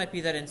confusion might be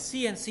that in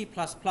C and C++,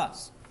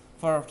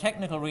 for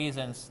technical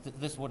reasons,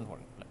 this wouldn't work,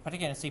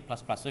 particularly in C++.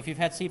 So if you've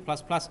had C++,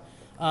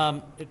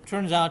 it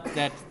turns out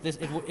that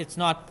it's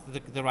not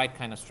the right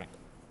kind of string.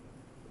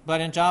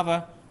 But in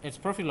Java, it's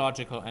perfectly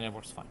logical and it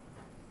works fine.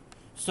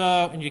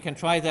 So, and you can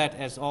try that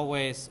as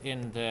always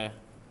in the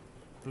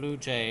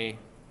BlueJ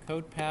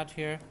CodePad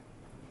here.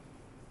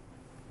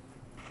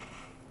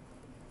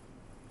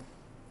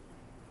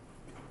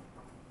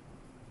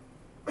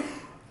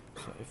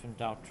 So if in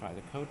doubt, try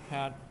the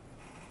CodePad.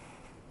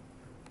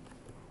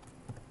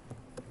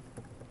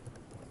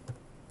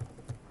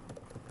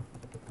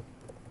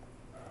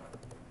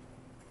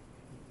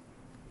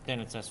 Then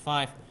it says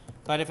 5.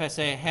 But if I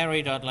say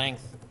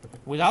Harry.length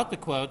without the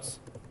quotes,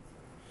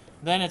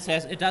 then it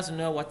says it doesn't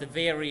know what the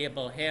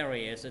variable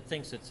Harry is. It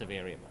thinks it's a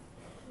variable.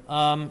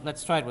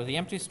 Let's try it with the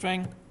empty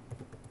string.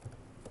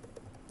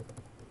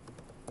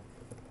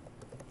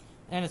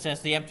 And it says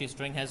the empty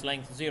string has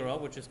length 0,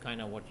 which is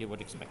kind of what you would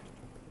expect.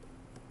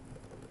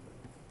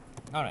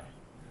 All right.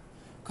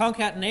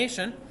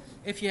 Concatenation.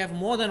 If you have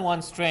more than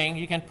one string,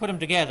 you can put them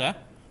together.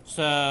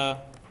 So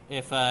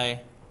if I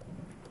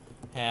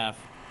have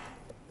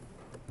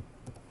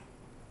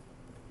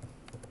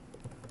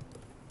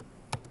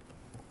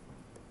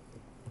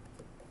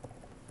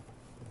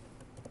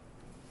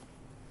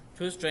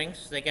two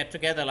strings, they get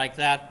together like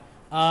that.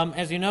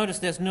 As you notice,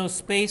 there's no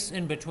space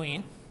in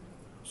between,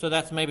 so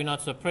that's maybe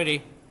not so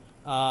pretty,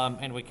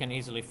 and we can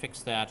easily fix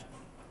that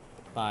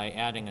by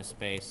adding a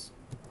space.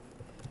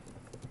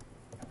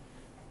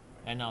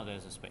 And now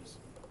there's a space.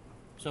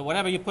 So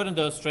whatever you put in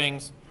those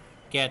strings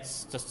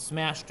gets just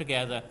smashed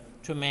together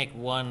to make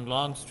one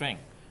long string.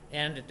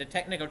 And the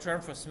technical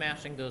term for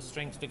smashing those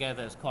strings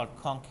together is called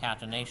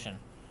concatenation,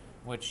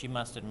 which you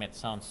must admit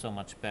sounds so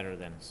much better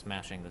than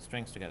smashing the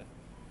strings together.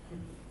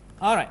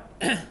 All right.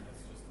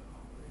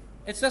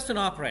 It's just an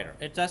operator.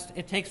 It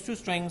takes two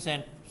strings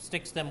and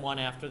sticks them one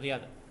after the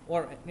other.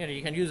 Or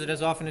you can use it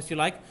as often as you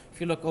like. If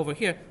you look over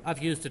here, I've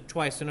used it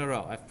twice in a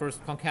row. I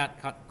first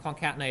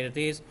concatenated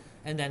these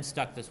and then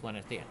stuck this one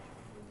at the end.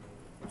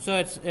 So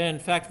it's in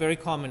fact very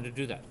common to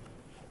do that.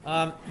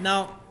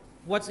 Now,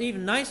 what's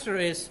even nicer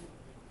is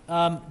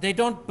they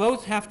don't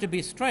both have to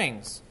be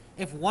strings.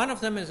 If one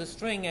of them is a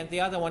string and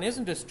the other one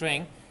isn't a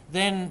string,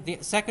 then the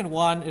second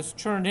one is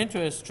turned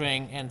into a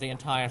string and the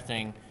entire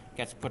thing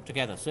gets put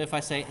together. So if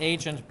I say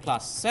agent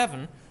plus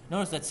 7,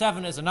 notice that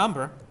 7 is a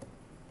number,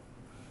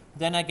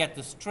 then I get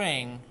the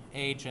string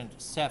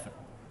agent 7.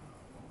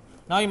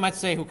 Now you might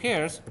say, who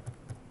cares?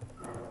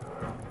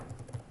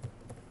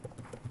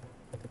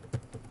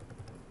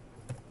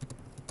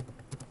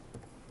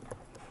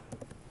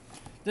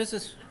 This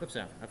is, oops,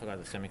 I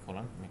forgot the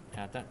semicolon. Let me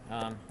add that.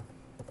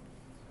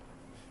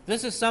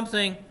 This is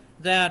something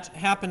that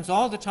happens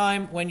all the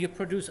time when you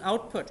produce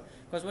output.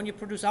 Because when you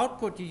produce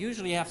output, you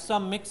usually have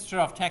some mixture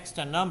of text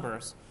and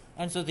numbers.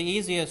 And so the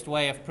easiest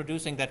way of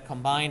producing that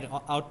combined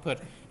output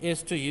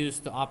is to use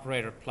the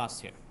operator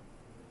plus here.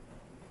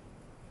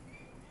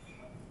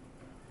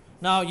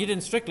 Now, you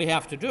didn't strictly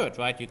have to do it,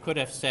 right? You could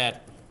have said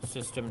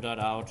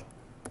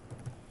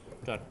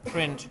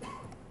system.out.print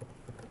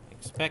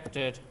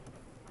expected,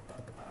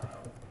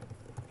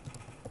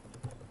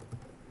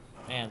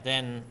 and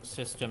then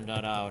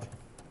system.out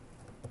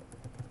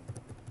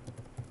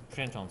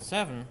print on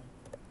 7.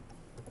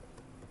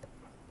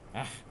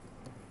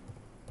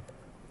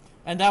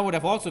 And that would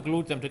have also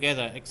glued them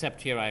together,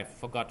 except here I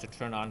forgot to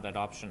turn on that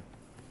option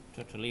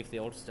to leave the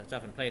old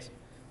stuff in place.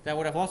 That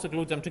would have also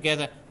glued them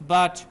together,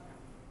 but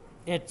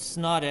it's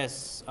not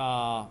as,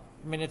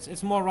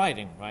 it's more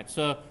writing, right?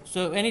 So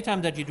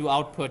anytime that you do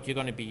output, you're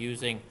going to be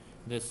using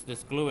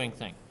this gluing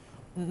thing.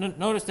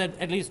 Notice that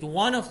at least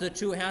one of the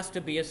two has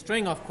to be a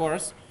string, of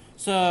course.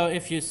 So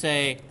if you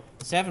say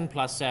 7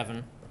 plus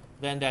 7,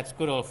 then that's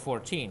good old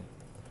 14.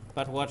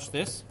 But watch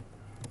this.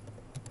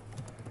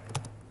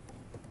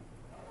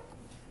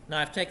 Now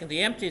I've taken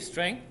the empty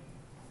string,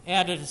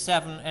 added a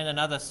 7 and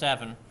another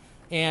 7,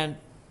 and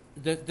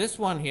this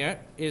one here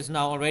is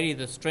now already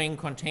the string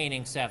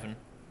containing 7,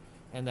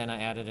 and then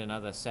I added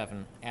another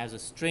 7 as a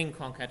string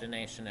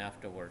concatenation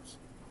afterwards,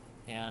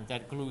 and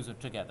that glues it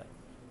together.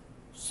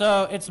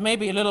 So it's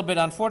maybe a little bit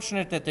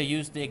unfortunate that they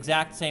used the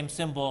exact same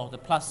symbol, the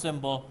plus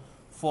symbol,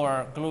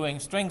 for gluing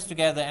strings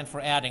together and for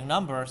adding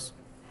numbers.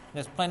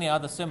 There's plenty of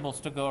other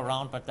symbols to go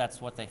around, but that's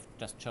what they've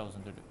just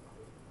chosen to do.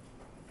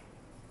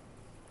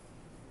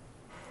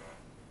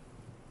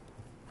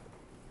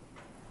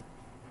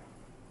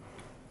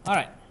 All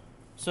right,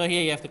 so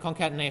here you have the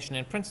concatenation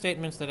and print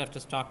statements that I've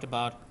just talked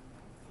about.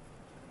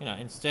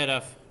 Instead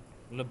of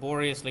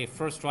laboriously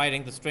first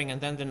writing the string and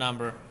then the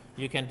number,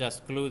 you can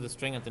just glue the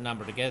string and the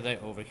number together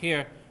over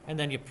here, and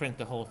then you print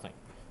the whole thing.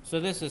 So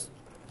this is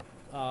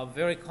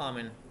very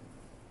common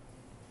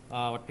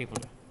what people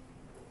do.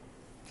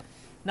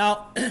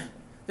 Now,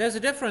 there's a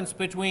difference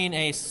between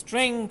a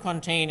string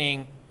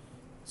containing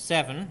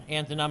 7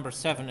 and the number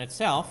 7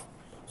 itself.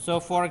 So,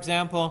 for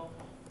example,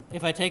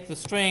 if I take the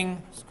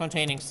string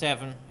containing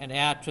 7 and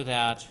add to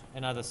that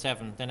another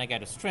 7, then I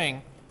get a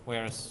string,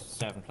 whereas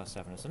 7 plus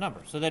 7 is a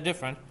number. So they're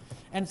different.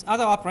 And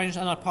other operations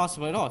are not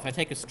possible at all. If I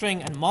take a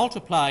string and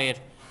multiply it,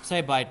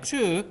 say, by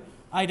 2,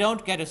 I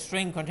don't get a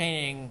string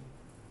containing,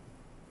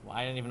 well,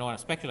 I don't even want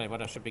to speculate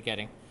what I should be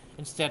getting.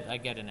 Instead, I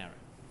get an error.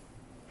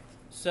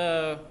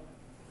 So,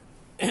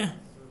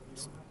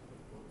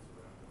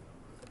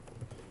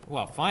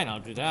 well, fine, I'll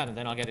do that, and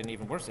then I'll get an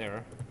even worse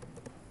error.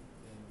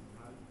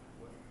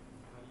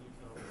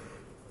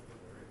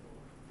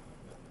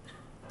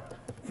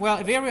 Well,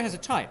 a variable has a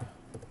type.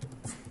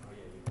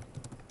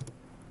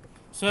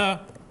 So,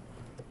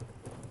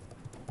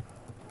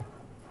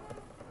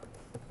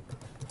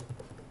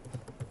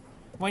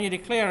 when you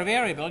declare a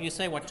variable, you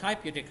say what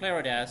type you declare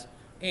it as,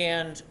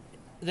 and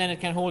then it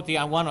can hold the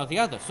one or the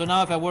other. So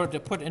now if I were to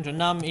put into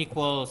num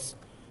equals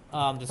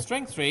the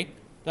string 3,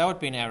 that would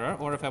be an error.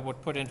 Or if I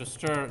would put into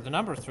stir the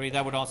number 3,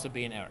 that would also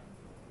be an error.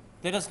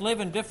 They just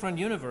live in different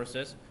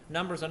universes.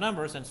 Numbers are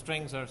numbers and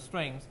strings are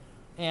strings.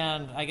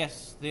 And I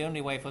guess the only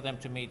way for them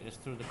to meet is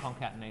through the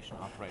concatenation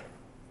operator.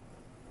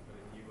 But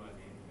if you name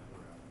the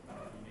number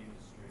after, if you name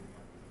the string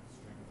after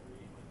string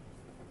 3,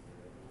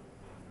 then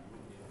you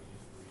would be able to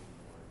use 3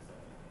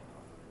 for it.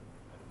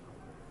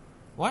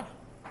 What?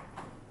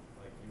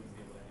 Like you would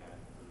be able to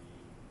add 3 to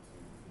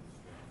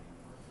the string,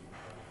 or you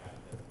could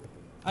add that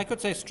with I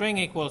could say string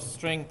equals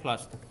string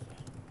plus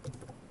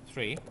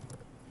 3,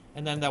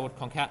 and then that would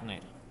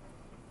concatenate.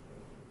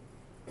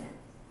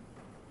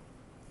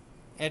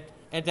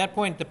 At that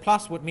point, the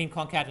plus would mean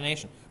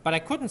concatenation. But I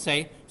couldn't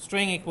say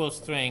string equals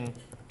string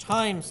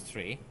times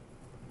 3.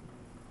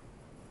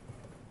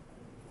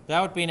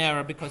 That would be an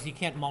error because you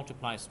can't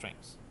multiply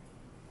strings.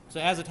 So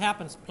as it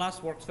happens,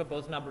 plus works for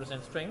both numbers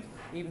and strings,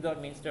 even though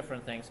it means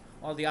different things.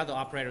 All the other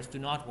operators do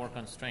not work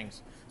on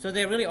strings. So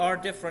they really are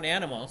different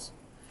animals.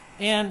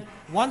 And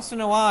once in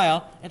a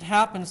while, it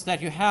happens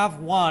that you have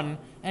one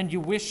and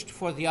you wished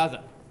for the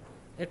other.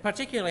 It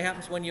particularly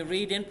happens when you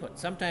read input.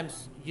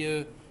 Sometimes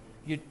you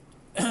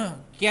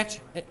get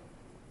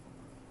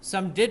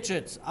some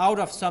digits out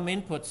of some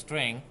input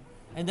string,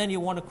 and then you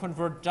want to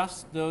convert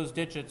just those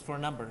digits for a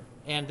number,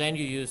 and then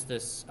you use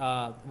this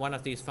one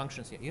of these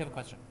functions here. You have a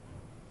question?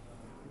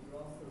 Could you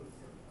also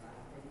subtract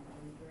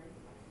anything?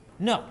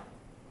 No.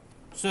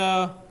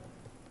 So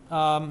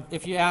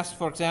if you ask,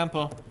 for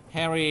example,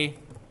 Harry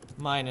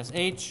minus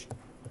H,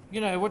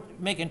 it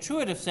would make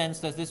intuitive sense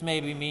that this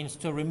maybe means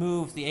to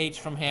remove the H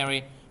from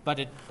Harry, but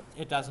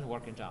it doesn't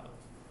work in Java.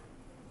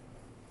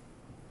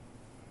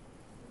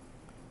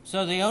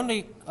 So the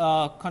only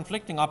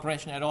conflicting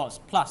operation at all is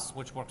plus,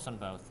 which works on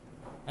both.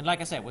 And like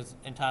I said, with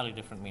entirely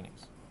different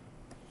meanings.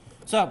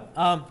 So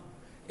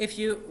if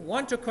you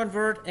want to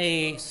convert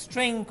a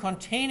string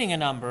containing a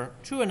number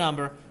to a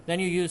number,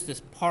 then you use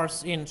this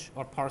parse int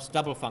or parse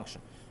double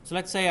function. So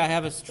let's say I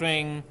have a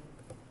string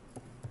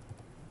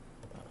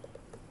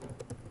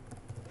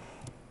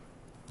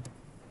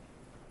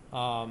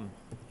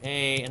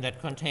A, and that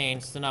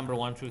contains the number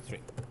 1, 2, 3.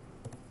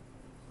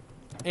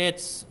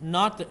 It's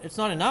not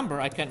a number.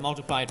 I can't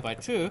multiply it by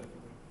 2.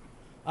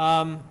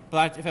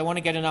 But if I want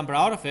to get a number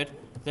out of it,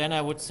 then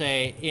I would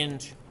say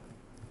int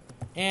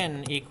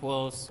n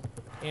equals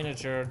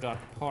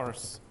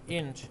integer.parse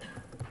int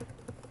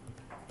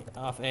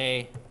of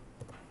A.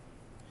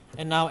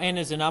 And now n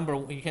is a number.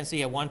 You can see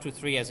here 1, 2,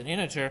 3 as an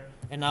integer.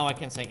 And now I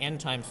can say n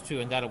times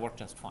 2, and that'll work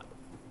just fine.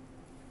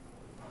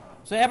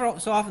 So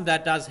so often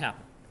that does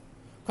happen.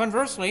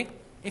 Conversely,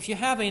 if you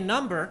have a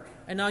number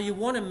and now you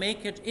want to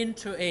make it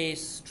into a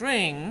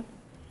string,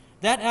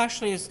 that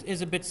actually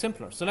is a bit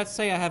simpler. So let's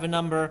say I have a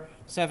number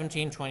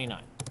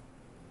 1729.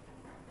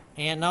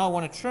 And now I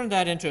want to turn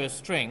that into a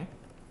string.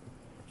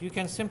 You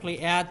can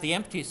simply add the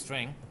empty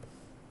string,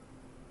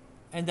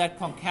 and that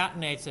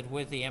concatenates it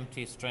with the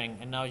empty string,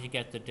 and now you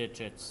get the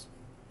digits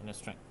in a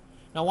string.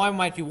 Now, why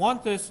might you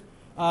want this?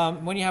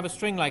 When you have a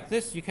string like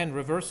this, you can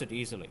reverse it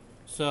easily.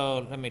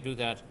 So let me do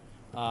that.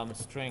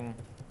 String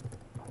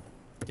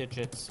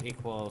digits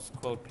equals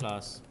quote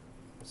plus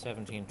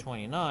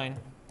 1729.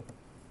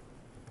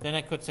 Then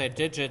I could say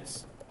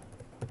digits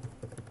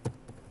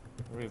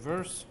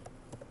reverse.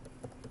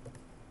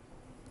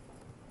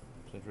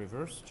 Is it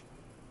reversed?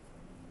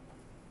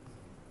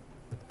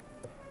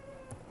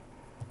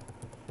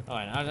 All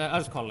right, I'll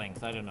just call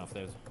length. I don't know if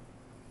there's.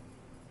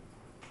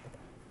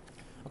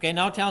 Okay,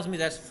 now it tells me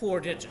there's 4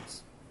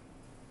 digits.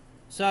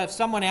 So if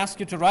someone asks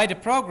you to write a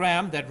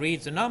program that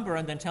reads a number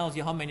and then tells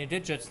you how many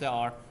digits there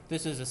are,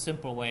 this is a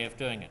simple way of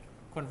doing it.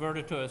 Convert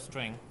it to a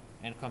string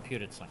and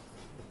compute its length.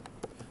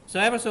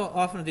 So ever so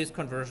often these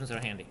conversions are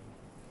handy.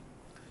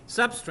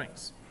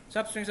 Substrings.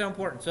 Substrings are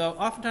important. So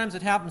oftentimes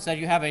it happens that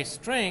you have a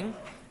string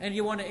and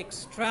you want to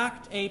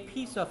extract a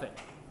piece of it.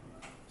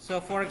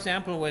 So for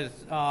example,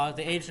 with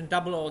the agent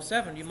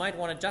 007, you might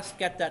want to just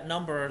get that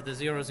number, the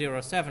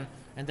 007,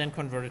 and then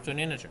convert it to an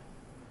integer.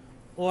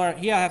 Or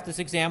here I have this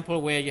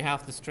example where you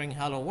have the string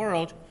hello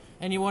world,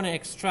 and you want to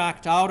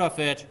extract out of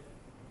it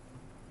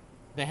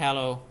the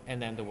hello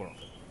and then the world.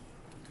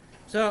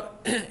 So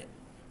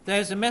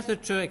there's a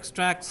method to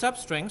extract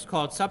substrings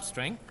called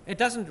substring. It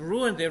doesn't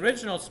ruin the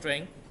original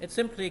string. It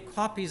simply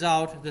copies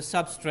out the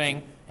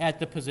substring at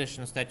the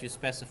positions that you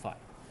specify.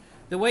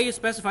 The way you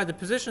specify the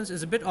positions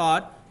is a bit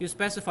odd. You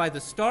specify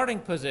the starting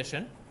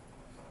position,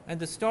 and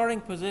the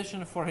starting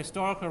position for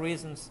historical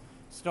reasons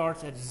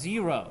starts at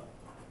 0.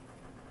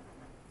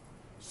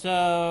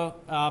 So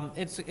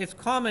it's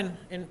common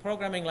in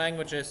programming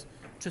languages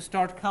to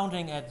start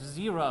counting at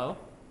 0.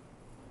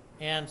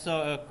 And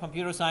so a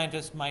computer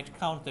scientist might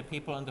count the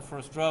people in the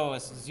first row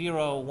as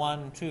 0,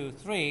 1, 2,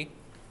 3,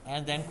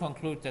 and then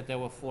conclude that there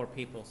were 4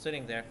 people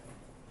sitting there.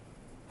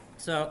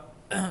 So,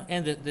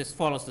 and this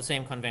follows the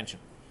same convention.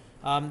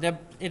 There are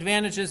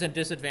advantages and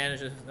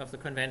disadvantages of the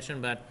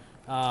convention, but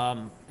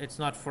it's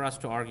not for us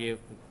to argue.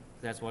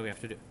 That's what we have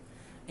to do.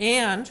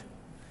 And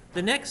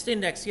the next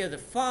index here, the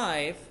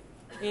 5,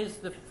 is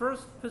the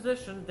first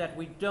position that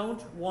we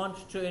don't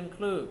want to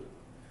include.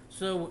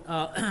 So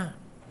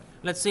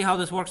let's see how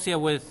this works here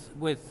with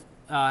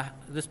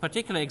this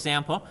particular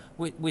example.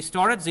 We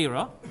start at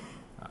 0.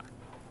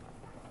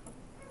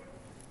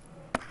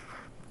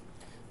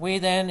 We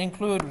then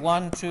include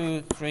 1,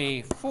 2,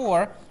 3,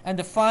 4, and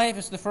the 5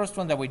 is the first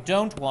one that we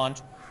don't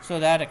want, so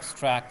that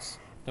extracts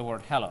the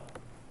word hello.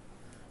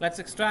 Let's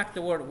extract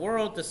the word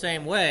world the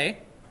same way.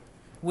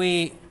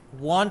 We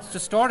want to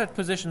start at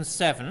position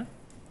 7.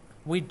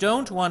 We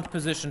don't want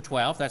position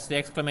 12, that's the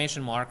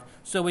exclamation mark,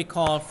 so we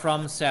call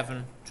from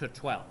 7 to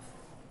 12.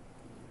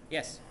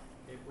 Yes?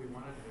 If we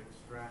wanted to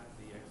extract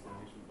the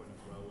exclamation point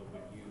as well, we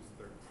would use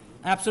 13.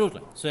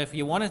 Absolutely. So if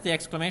you wanted the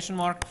exclamation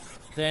mark,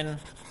 then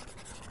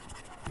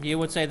you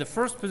would say the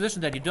first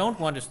position that you don't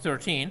want is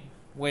 13,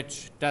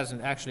 which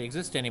doesn't actually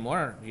exist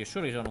anymore. You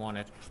surely don't want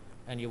it,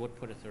 and you would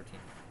put a 13.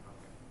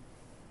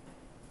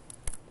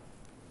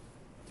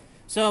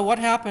 So what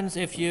happens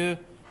if you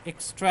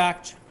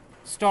extract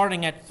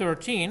starting at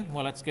 13?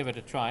 Well, let's give it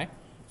a try.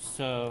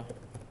 So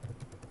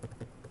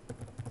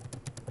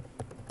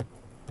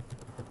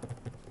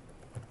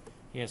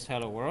here's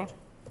hello world.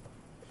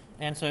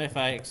 And so if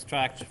I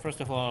extract, first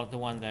of all, the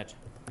one that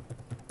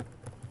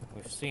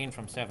we've seen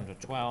from 7 to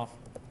 12,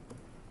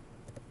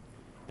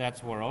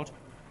 that's world.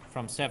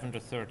 From 7 to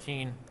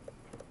 13,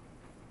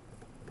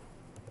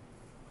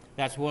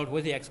 that's world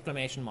with the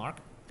exclamation mark.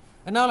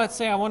 And now let's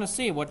say I want to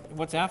see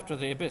what's after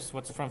the abyss,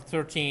 what's from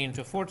 13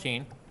 to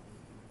 14,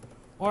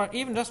 or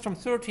even just from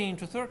 13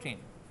 to 13.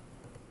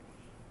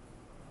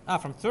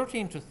 From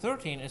 13 to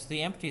 13 is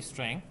the empty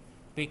string,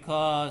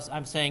 because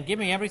I'm saying give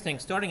me everything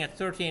starting at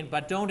 13,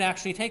 but don't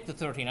actually take the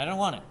 13. I don't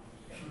want it.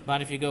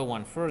 But if you go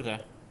one further,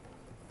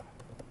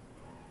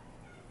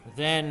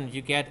 then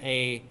you get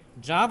a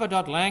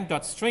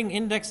java.lang.string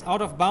index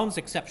out of bounds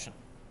exception.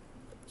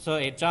 So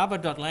a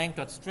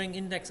java.lang.string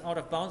index out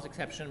of bounds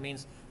exception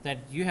means that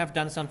you have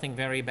done something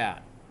very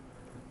bad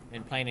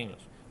in plain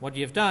English. What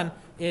you've done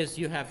is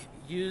you have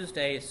used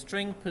a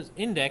string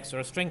index or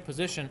a string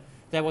position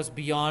that was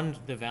beyond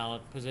the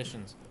valid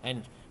positions.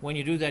 And when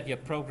you do that, your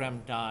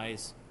program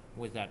dies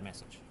with that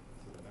message.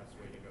 So the best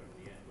way to go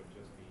to the end would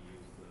just be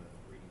use the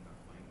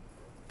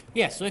greeting.length.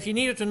 Yes, so if you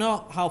needed to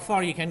know how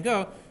far you can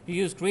go, you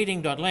use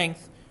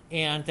greeting.length,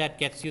 and that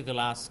gets you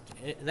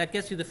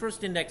the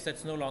first index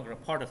that's no longer a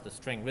part of the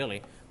string,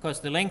 really,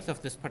 because the length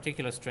of this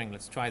particular string,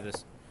 let's try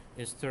this,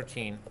 is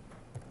 13.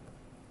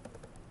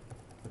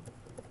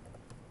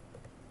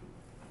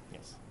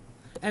 Yes.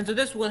 And so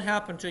this will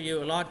happen to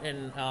you a lot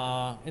in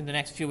the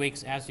next few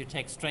weeks as you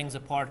take strings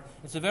apart.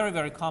 It's a very,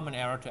 very common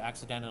error to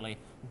accidentally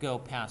go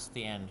past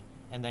the end,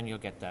 and then you'll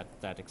get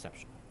that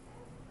exception.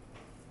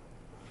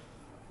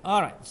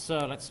 All right,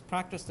 so let's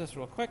practice this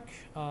real quick.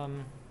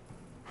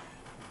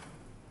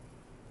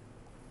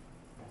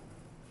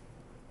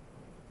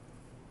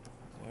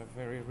 A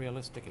very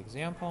realistic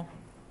example.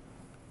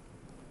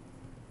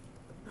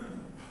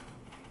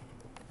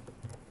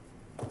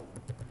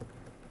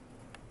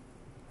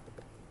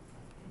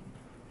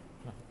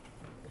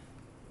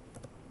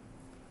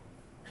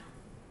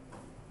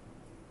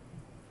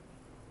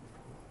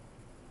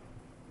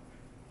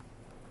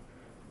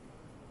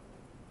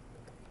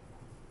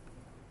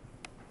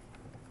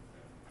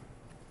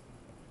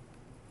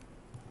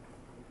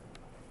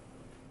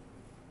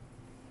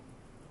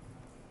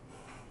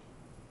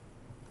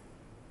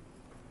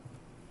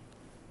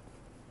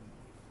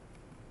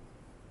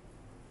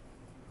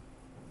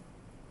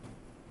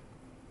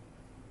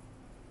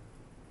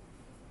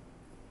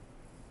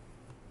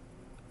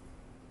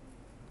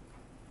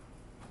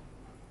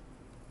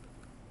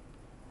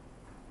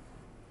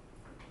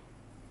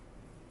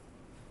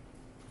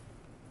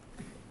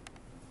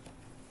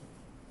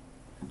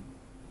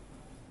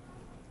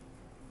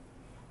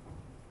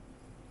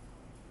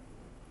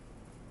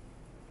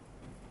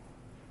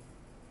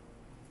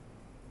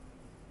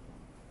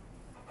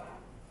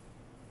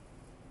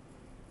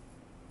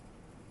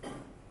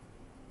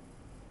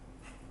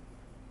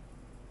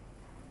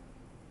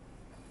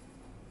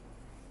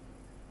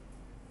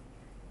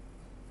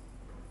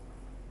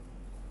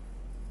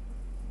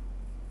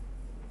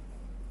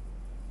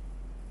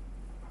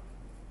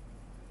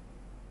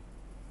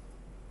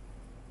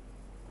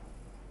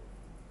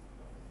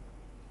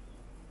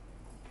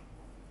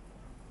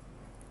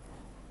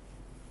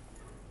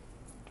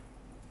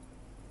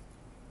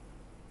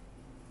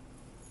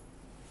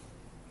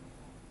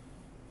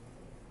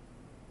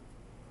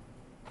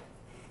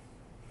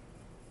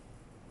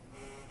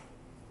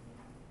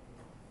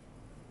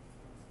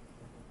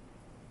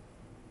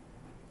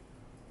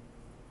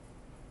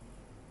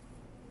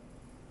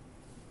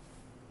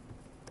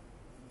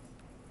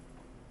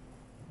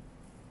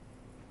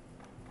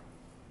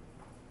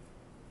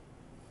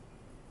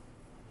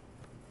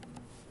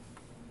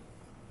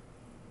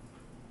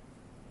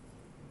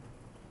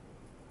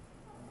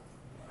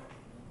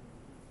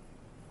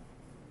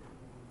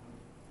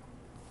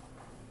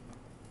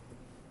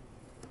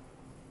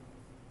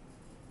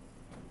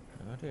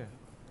 dear.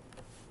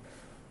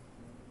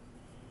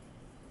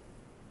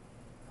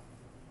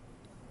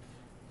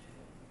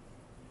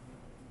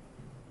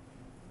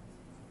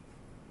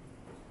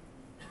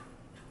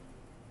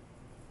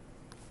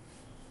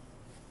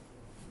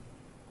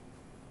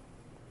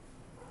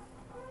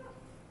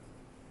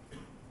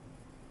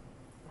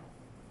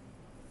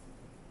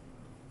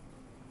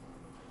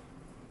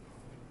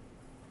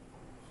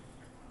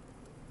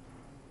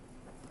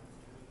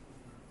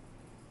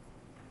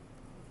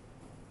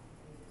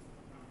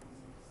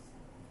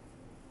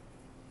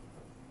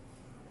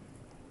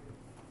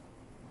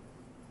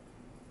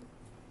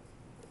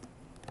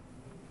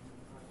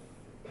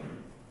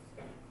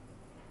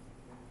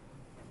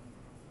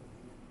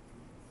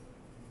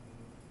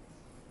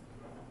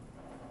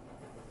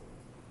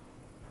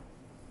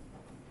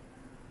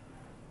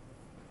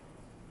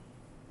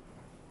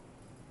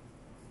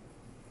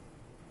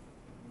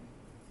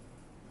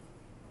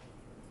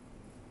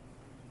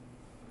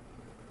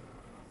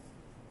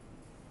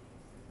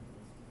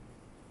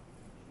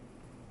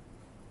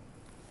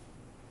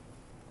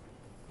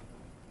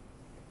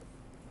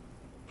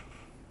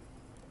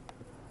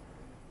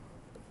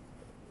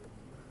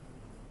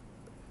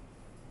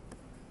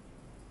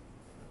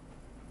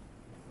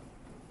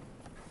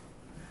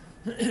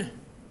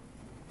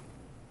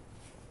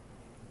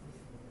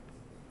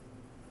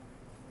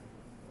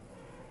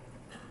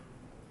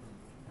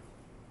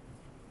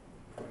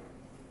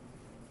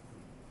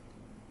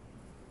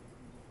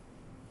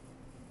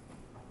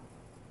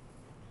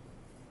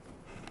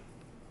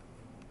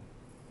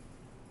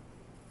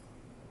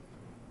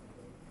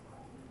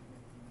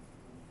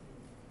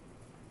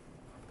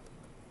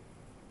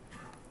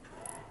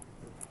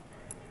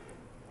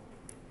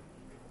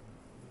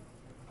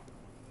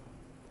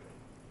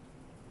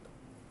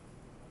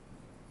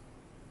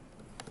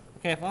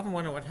 Okay, I've often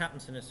wondered what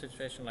happens in a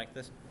situation like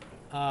this.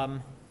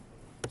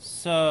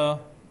 So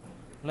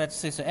let's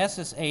see, so S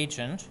is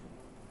agent.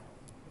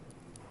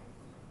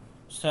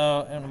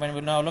 So, and when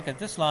we now look at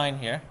this line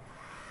here,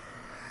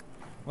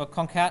 we're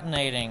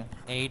concatenating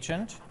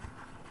agent,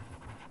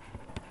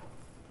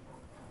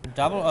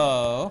 double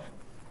O,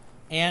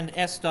 and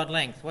S dot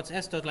length. What's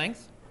S dot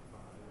length?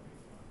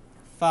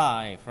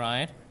 5,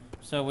 right?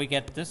 So we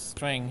get this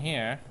string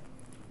here.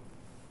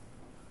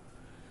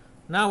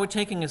 Now we're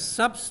taking a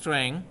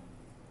substring,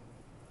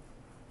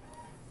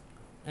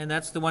 and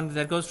that's the one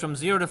that goes from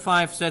 0 to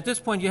 5. So at this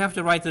point you have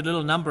to write the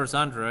little numbers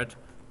under it,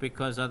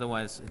 because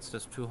otherwise it's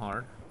just too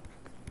hard.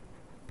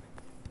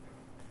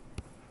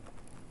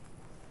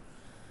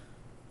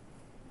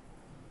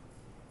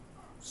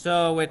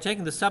 So we're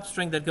taking the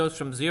substring that goes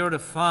from 0 to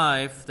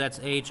 5, that's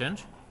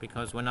agent,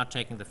 because we're not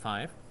taking the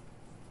 5.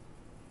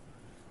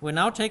 We're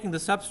now taking the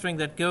substring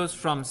that goes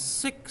from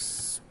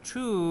 6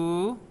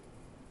 to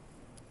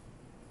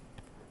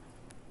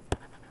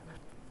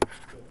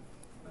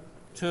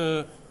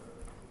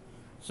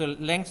so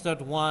length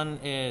dot 1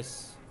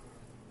 is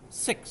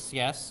 6,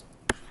 yes?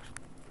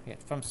 Yeah,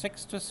 from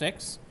 6 to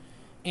 6.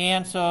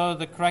 And so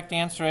the correct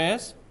answer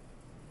is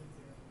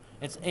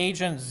it's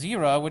agent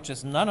 0, which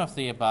is none of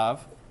the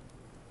above.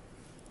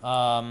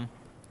 So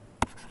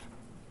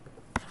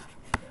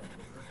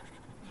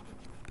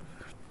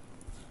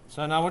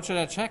now what should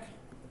I check?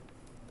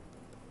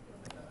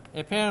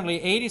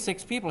 Apparently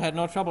 86 people had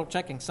no trouble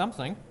checking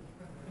something.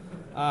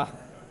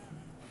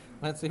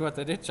 Let's see what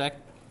they did check.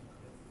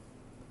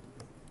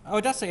 Oh,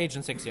 it does say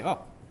agent 6 here.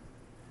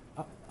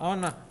 Oh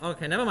no.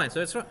 Okay, never mind. So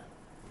it's Agent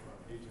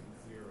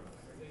 0.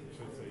 It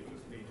should say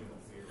just agent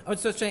 0. oh,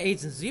 it's just saying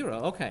agent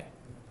 0. Okay.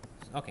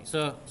 Okay,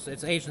 so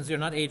it's agent 0,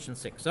 not agent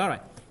 6. All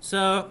right.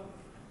 So,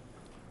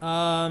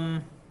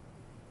 yeah,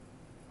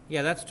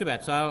 that's too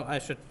bad. So I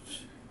should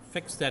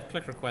fix that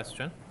clicker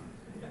question.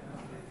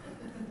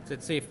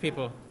 Let's see if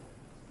people.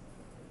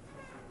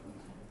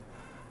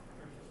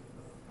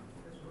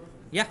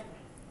 Yeah.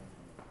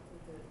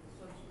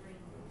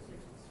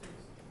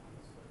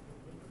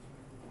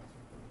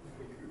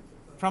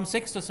 From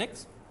 6 to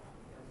 6?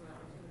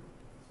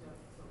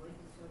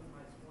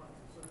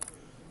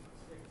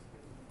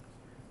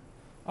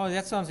 Oh,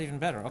 that sounds even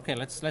better. Okay,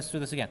 let's do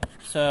this again.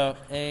 So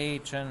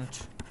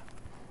agent,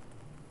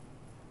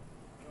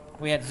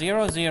 we had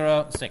 0,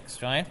 0,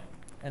 6, right?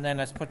 And then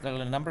let's put the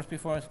little numbers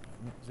before us.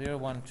 0,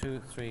 1,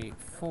 2, 3,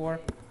 4,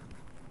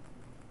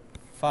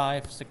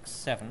 5, 6,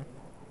 7.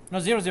 No,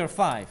 0, 0,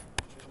 5.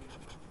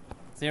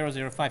 0,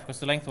 0, 5, because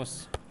the length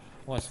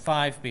was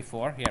 5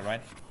 before. Here,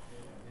 right?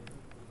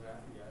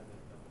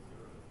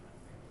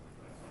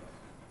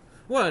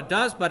 Well, it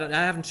does, but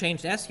I haven't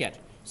changed S yet.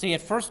 See,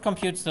 it first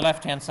computes the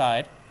left-hand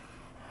side,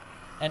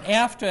 and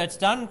after it's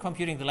done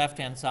computing the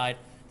left-hand side,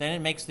 then it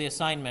makes the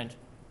assignment,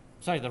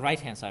 sorry, the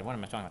right-hand side, what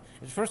am I talking about?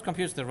 It first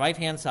computes the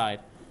right-hand side,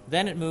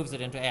 then it moves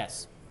it into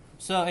S.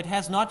 So it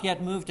has not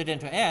yet moved it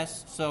into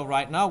S, so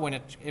right now when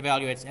it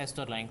evaluates S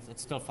dot length,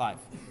 it's still 5.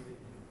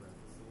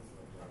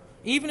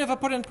 Even if I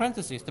put in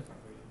parentheses,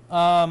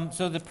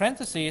 so the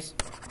parentheses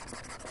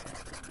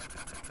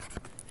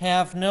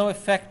have no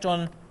effect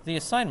on the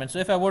assignment. So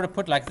if I were to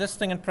put like this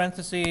thing in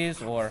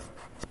parentheses or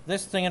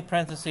this thing in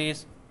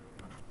parentheses,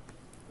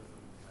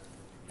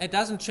 it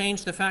doesn't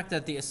change the fact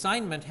that the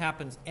assignment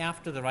happens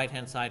after the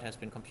right-hand side has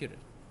been computed.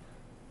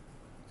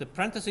 The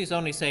parentheses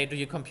only say, do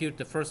you compute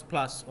the first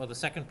plus or the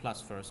second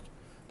plus first?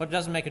 But it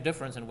doesn't make a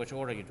difference in which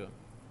order you do them.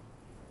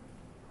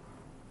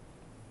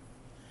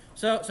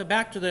 So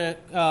back to the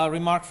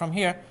remark from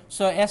here.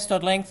 So s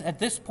dot length at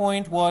this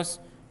point was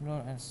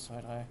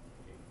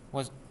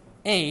was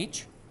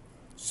 8.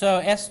 So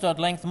s dot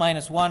length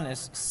minus 1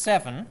 is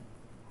 7.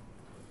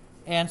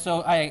 And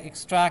so I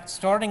extract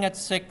starting at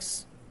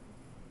 6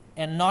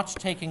 and not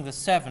taking the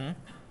 7.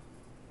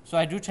 So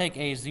I do take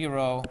a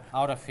 0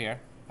 out of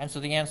here. And so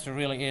the answer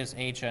really is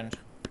h and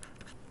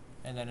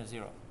then a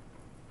 0.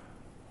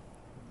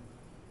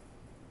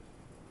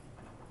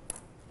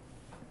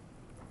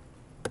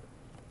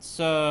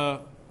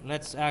 So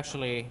let's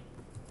actually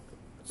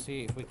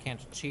see if we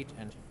can't cheat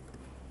and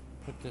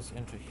put this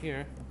into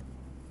here.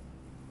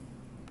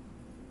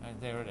 And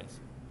there it is.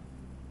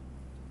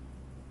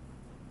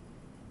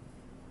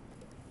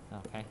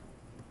 Okay.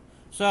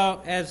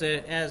 So as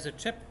a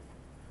tip,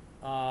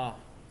 I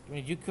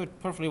mean, you could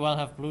perfectly well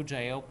have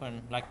BlueJ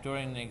open, like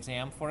during the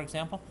exam, for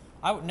example.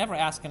 I would never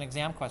ask an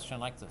exam question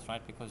like this,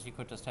 right? Because you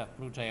could just have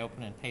BlueJ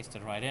open and paste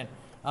it right in.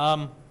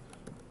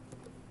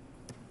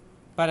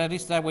 But at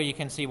least that way you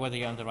can see whether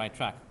you're on the right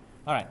track.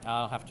 All right,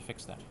 I'll have to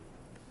fix that.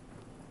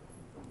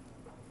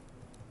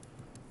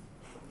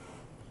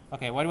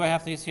 Okay, why do I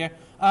have these here?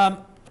 I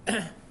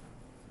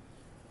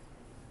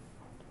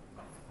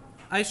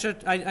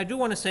do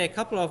want to say a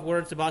couple of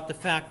words about the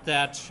fact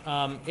that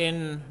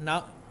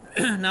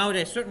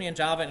nowadays, certainly in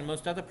Java and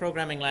most other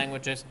programming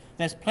languages,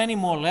 there's plenty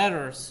more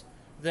letters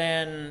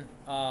than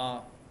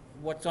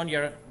what's on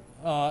your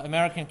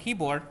American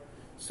keyboard.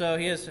 So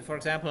here's, for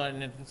example,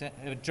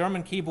 a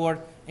German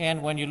keyboard,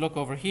 and when you look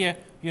over here,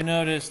 you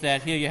notice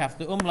that here you have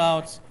the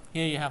umlauts,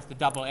 here you have the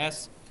double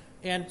S.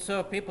 And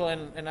so people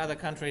in other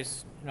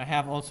countries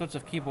have all sorts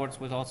of keyboards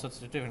with all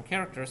sorts of different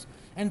characters,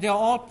 and they're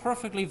all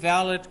perfectly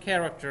valid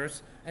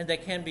characters, and they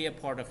can be a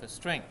part of a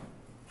string.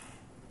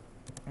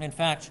 In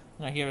fact,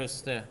 here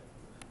is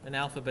an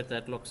alphabet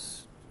that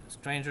looks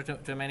stranger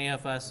to many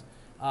of us,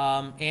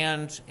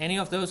 and any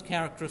of those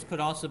characters could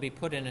also be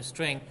put in a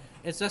string.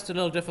 It's just a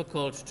little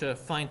difficult to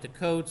find the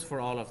codes for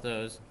all of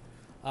those.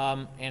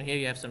 And here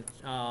you have some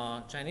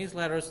Chinese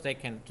letters. They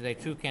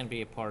too can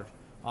be a part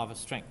of a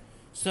string.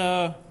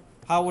 So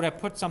how would I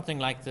put something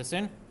like this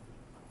in?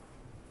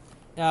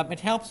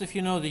 It helps if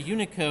you know the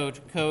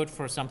Unicode code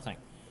for something.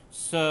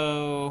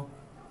 So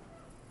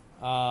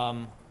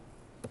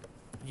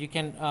you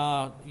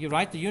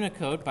write the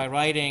Unicode by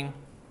writing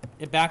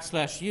a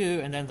 \u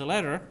and then the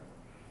letter.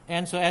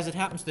 And so as it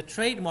happens, the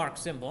trademark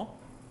symbol,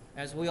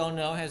 as we all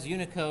know, has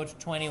Unicode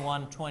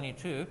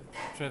 2122,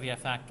 trivia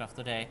fact of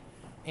the day.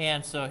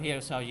 And so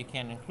here's how you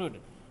can include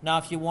it. Now,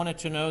 if you wanted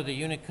to know the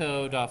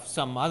Unicode of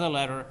some other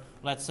letter,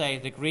 let's say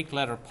the Greek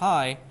letter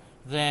pi,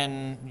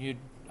 then you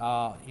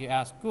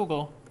ask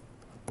Google.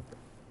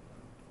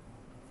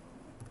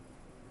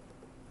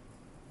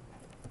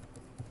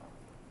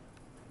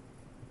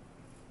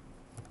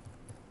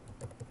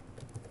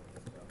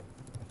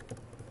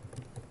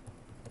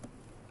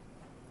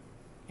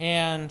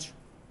 And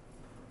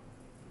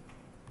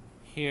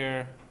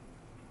here,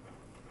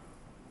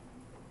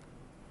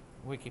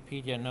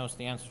 Wikipedia knows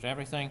the answer to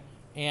everything,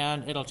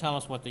 and it'll tell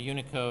us what the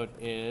Unicode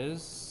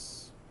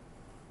is.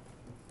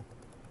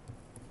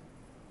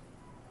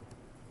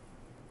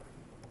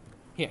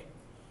 Here.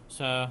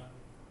 So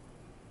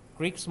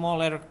Greek small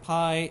letter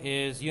pi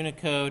is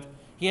Unicode.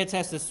 Here it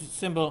has this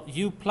symbol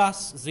U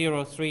plus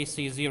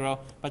 03C0,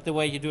 but the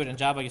way you do it in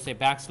Java, you say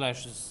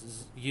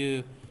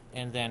 \U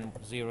and then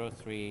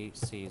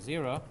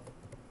 03C0.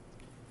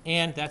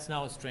 And that's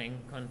now a string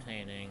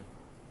containing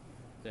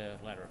the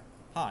letter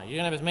pi. You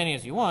can have as many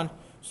as you want.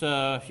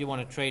 So if you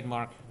want to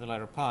trademark the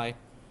letter pi,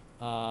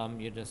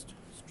 you just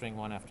string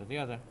one after the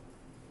other.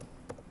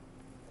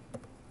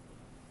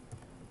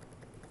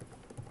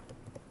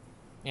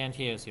 And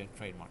here's your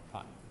trademark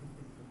pi.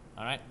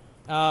 All right.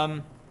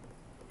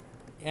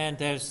 And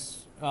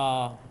there's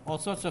all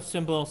sorts of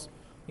symbols.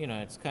 You know,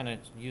 it's kind of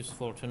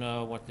useful to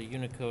know what the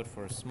Unicode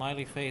for a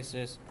smiley face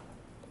is.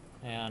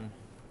 And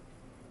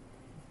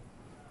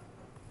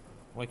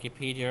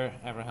Wikipedia,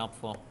 ever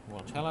helpful,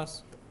 will tell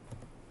us.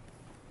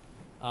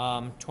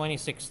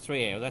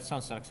 26.3a. That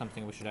sounds like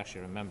something we should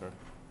actually remember.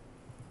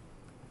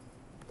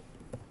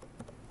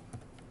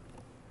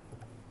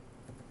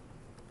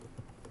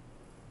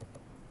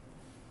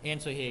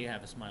 And so here you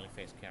have a smiley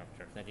face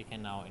character that you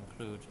can now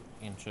include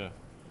into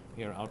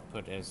your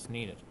output as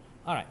needed.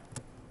 All right.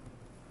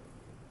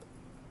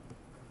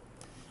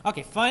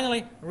 Okay,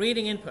 finally,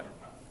 reading input.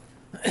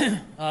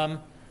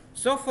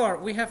 So far,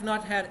 we have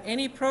not had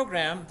any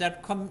program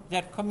that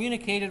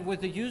communicated with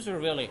the user,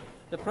 really.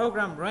 The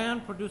program ran,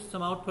 produced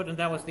some output, and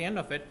that was the end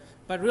of it.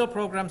 But real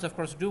programs, of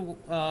course, do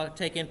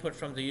take input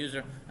from the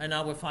user, and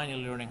now we're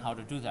finally learning how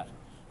to do that.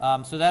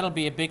 So that'll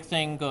be a big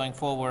thing going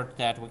forward,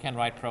 that we can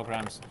write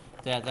programs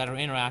that are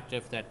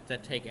interactive,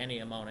 that take any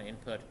amount of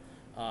input.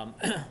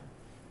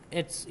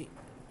 It's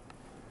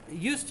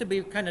used to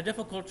be kind of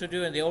difficult to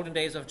do in the olden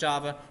days of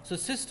Java. So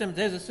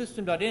there's a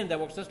system.in that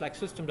works just like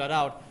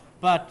system.out,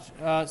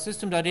 but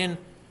system.in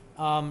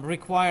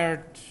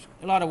required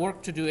a lot of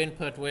work to do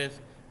input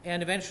with,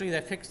 and eventually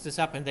they fixed this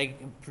up and they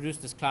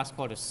produced this class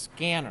called a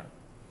scanner.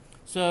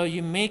 So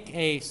you make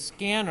a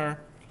scanner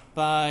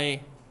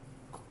by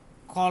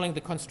calling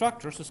the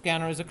constructor. So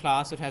scanner is a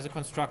class. It has a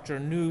constructor,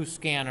 new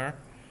scanner.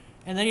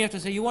 And then you have to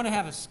say you want to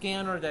have a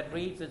scanner that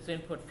reads its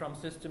input from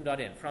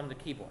system.in, from the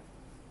keyboard.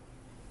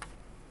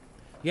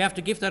 You have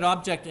to give that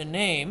object a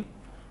name.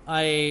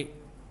 I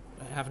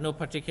have no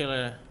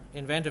particular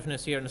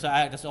inventiveness here, and so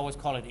I just always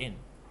call it in.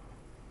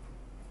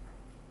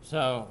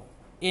 So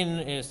in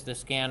is the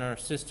scanner,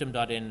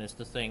 system.in is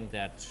the thing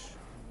that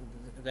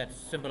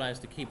symbolizes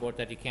the keyboard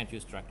that you can't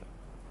use directly.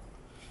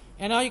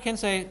 And now you can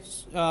say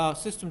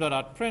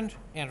system.out print,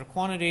 enter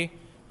quantity,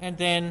 and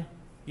then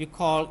you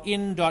call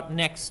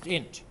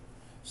in.nextInt.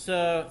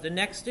 So the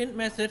nextInt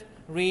method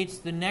reads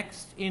the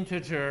next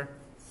integer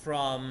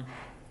from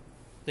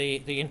the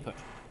input.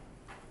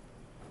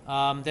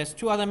 There's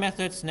two other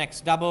methods,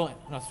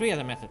 three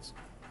other methods.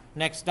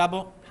 Next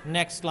double,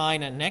 next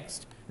line, and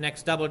next.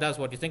 Next double does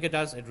what you think it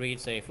does. It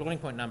reads a floating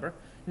point number.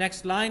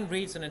 Next line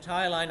reads an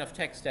entire line of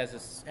text as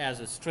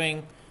a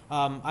string.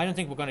 I don't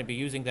think we're going to be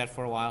using that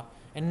for a while.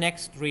 And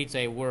next reads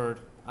a word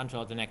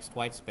until the next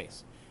white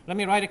space. Let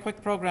me write a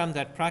quick program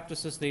that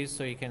practices these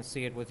so you can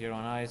see it with your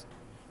own eyes.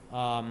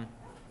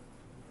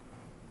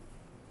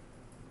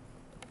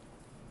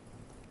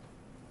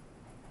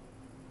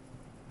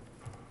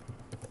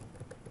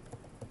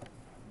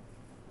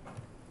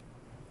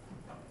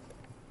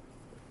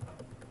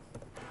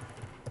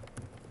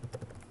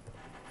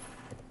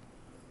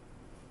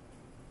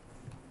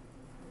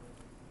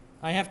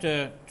 I have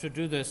to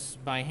do this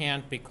by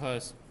hand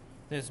because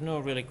there's no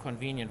really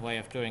convenient way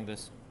of doing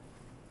this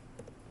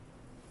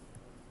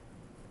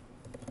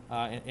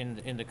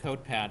in the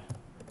code pad.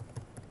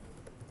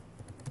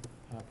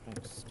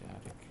 Public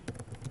static.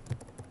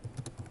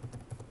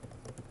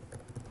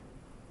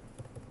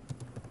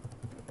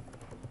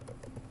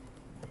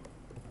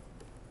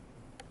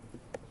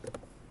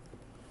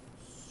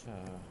 So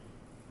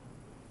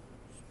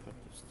let's put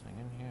this thing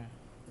in here.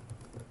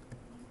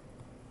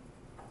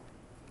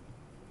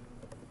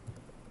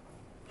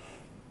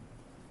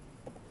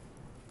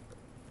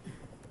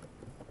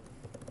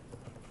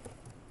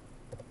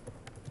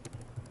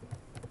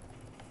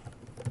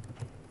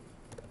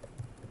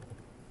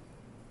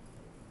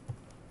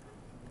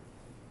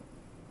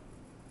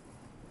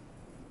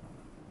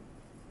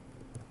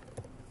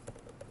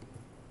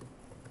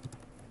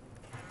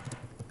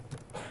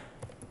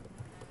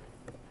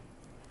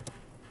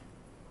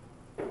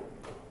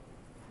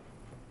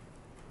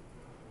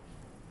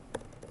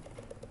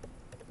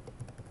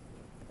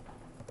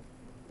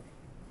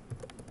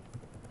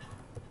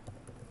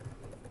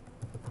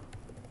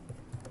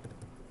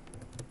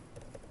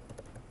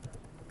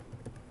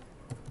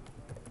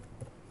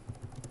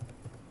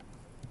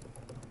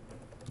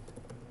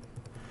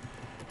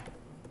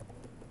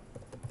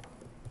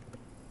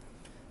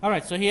 All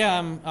right, so here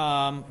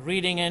I'm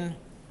reading in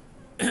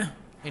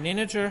an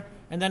integer,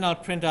 and then I'll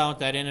print out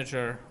that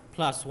integer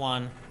plus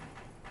 1.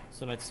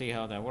 So let's see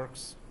how that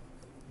works.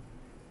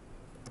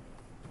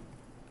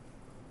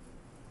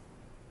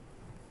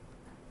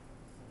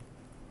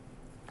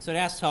 So it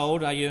asks how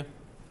old are you?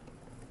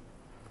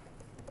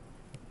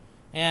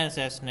 And it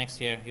says next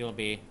year you'll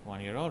be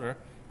 1 year older.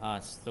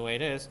 It's the way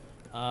it is.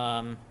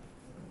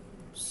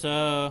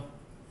 So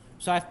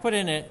I've put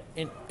in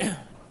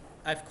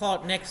I've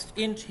called next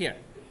int here.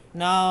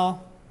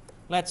 Now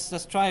let's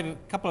just try a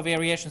couple of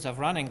variations of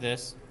running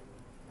this.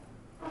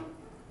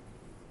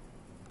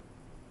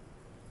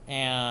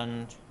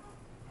 And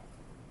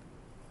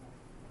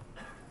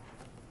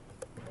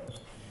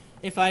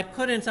if I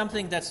put in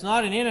something that's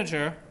not an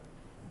integer,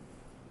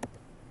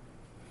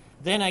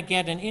 then I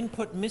get an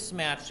input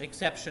mismatch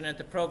exception and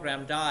the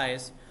program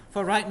dies.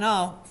 For right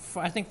now,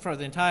 I think for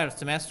the entire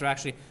semester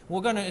actually, we're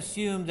going to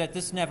assume that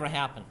this never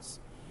happens.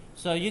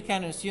 So you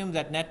can assume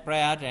that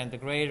NetBrad and the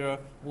grader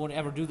won't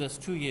ever do this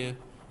to you.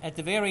 At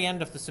the very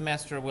end of the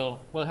semester, we'll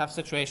have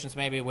situations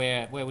maybe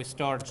where we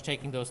start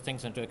taking those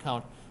things into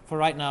account. For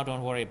right now,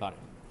 don't worry about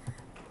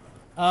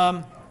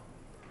it.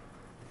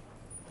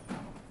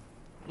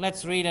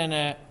 Let's read in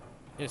a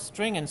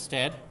string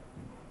instead.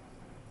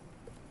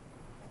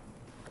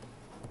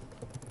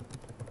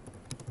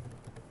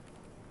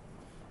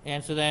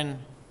 And so then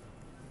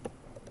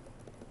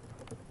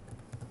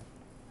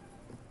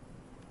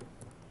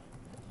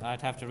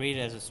I'd have to read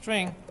it as a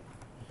string,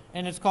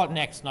 and it's called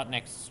next, not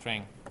next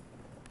string.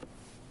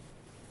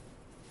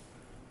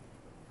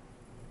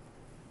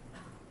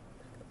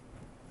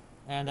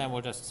 And then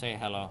we'll just say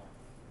hello.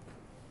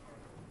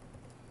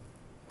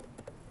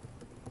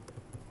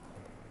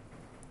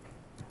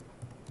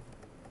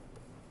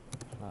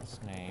 Plus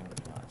name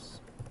plus.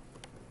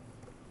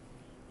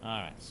 All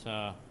right,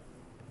 so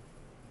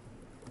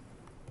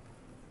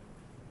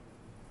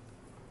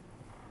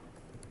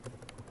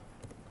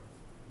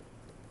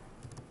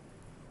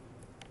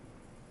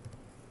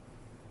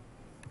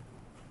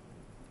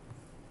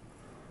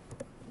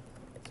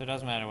So it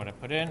doesn't matter what I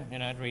put in,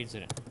 it reads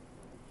it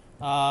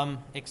in.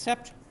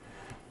 Except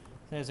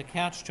there's a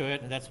catch to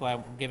it, and that's why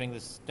I'm giving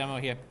this demo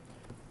here.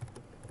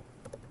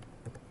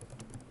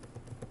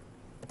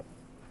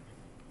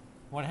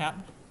 What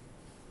happened?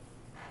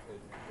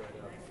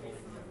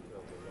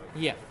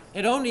 Yeah,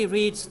 it only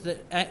reads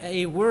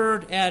a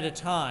word at a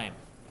time.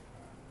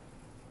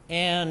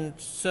 And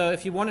so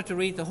if you wanted to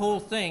read the whole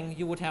thing,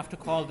 you would have to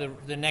call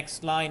the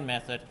next line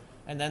method,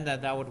 and then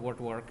that would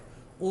work.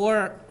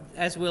 Or,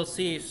 as we'll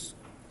see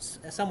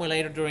somewhere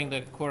later during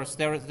the course,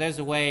 there's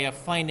a way of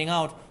finding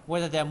out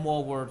whether there are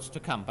more words to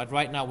come. But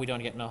right now, we don't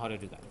yet know how to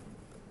do that.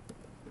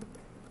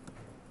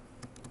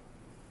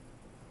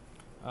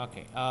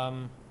 Okay,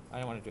 I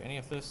don't want to do any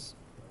of this.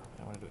 I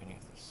don't want to do any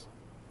of this.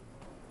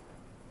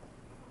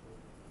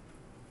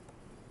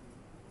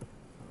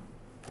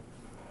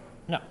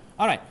 No.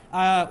 All right.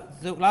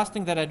 The last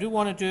thing that I do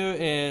want to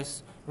do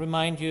is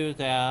remind you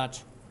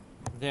that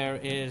there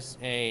is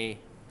a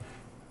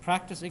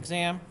practice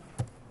exam.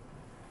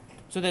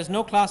 So there's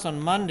no class on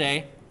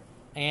Monday,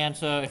 and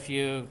so if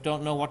you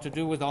don't know what to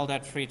do with all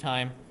that free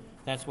time,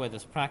 that's where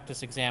this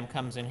practice exam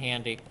comes in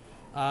handy.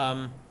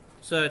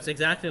 So it's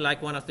exactly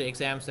like one of the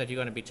exams that you're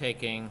going to be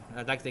taking,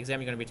 like the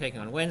exam you're going to be taking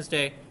on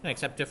Wednesday,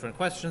 except different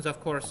questions, of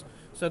course.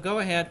 So go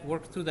ahead,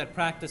 work through that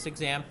practice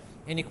exam.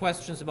 Any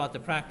questions about the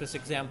practice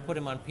exam, put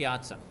them on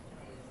Piazza.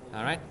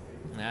 All right?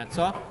 That's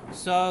all.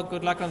 So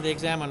good luck on the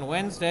exam on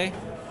Wednesday,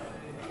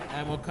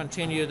 and we'll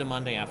continue the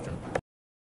Monday after.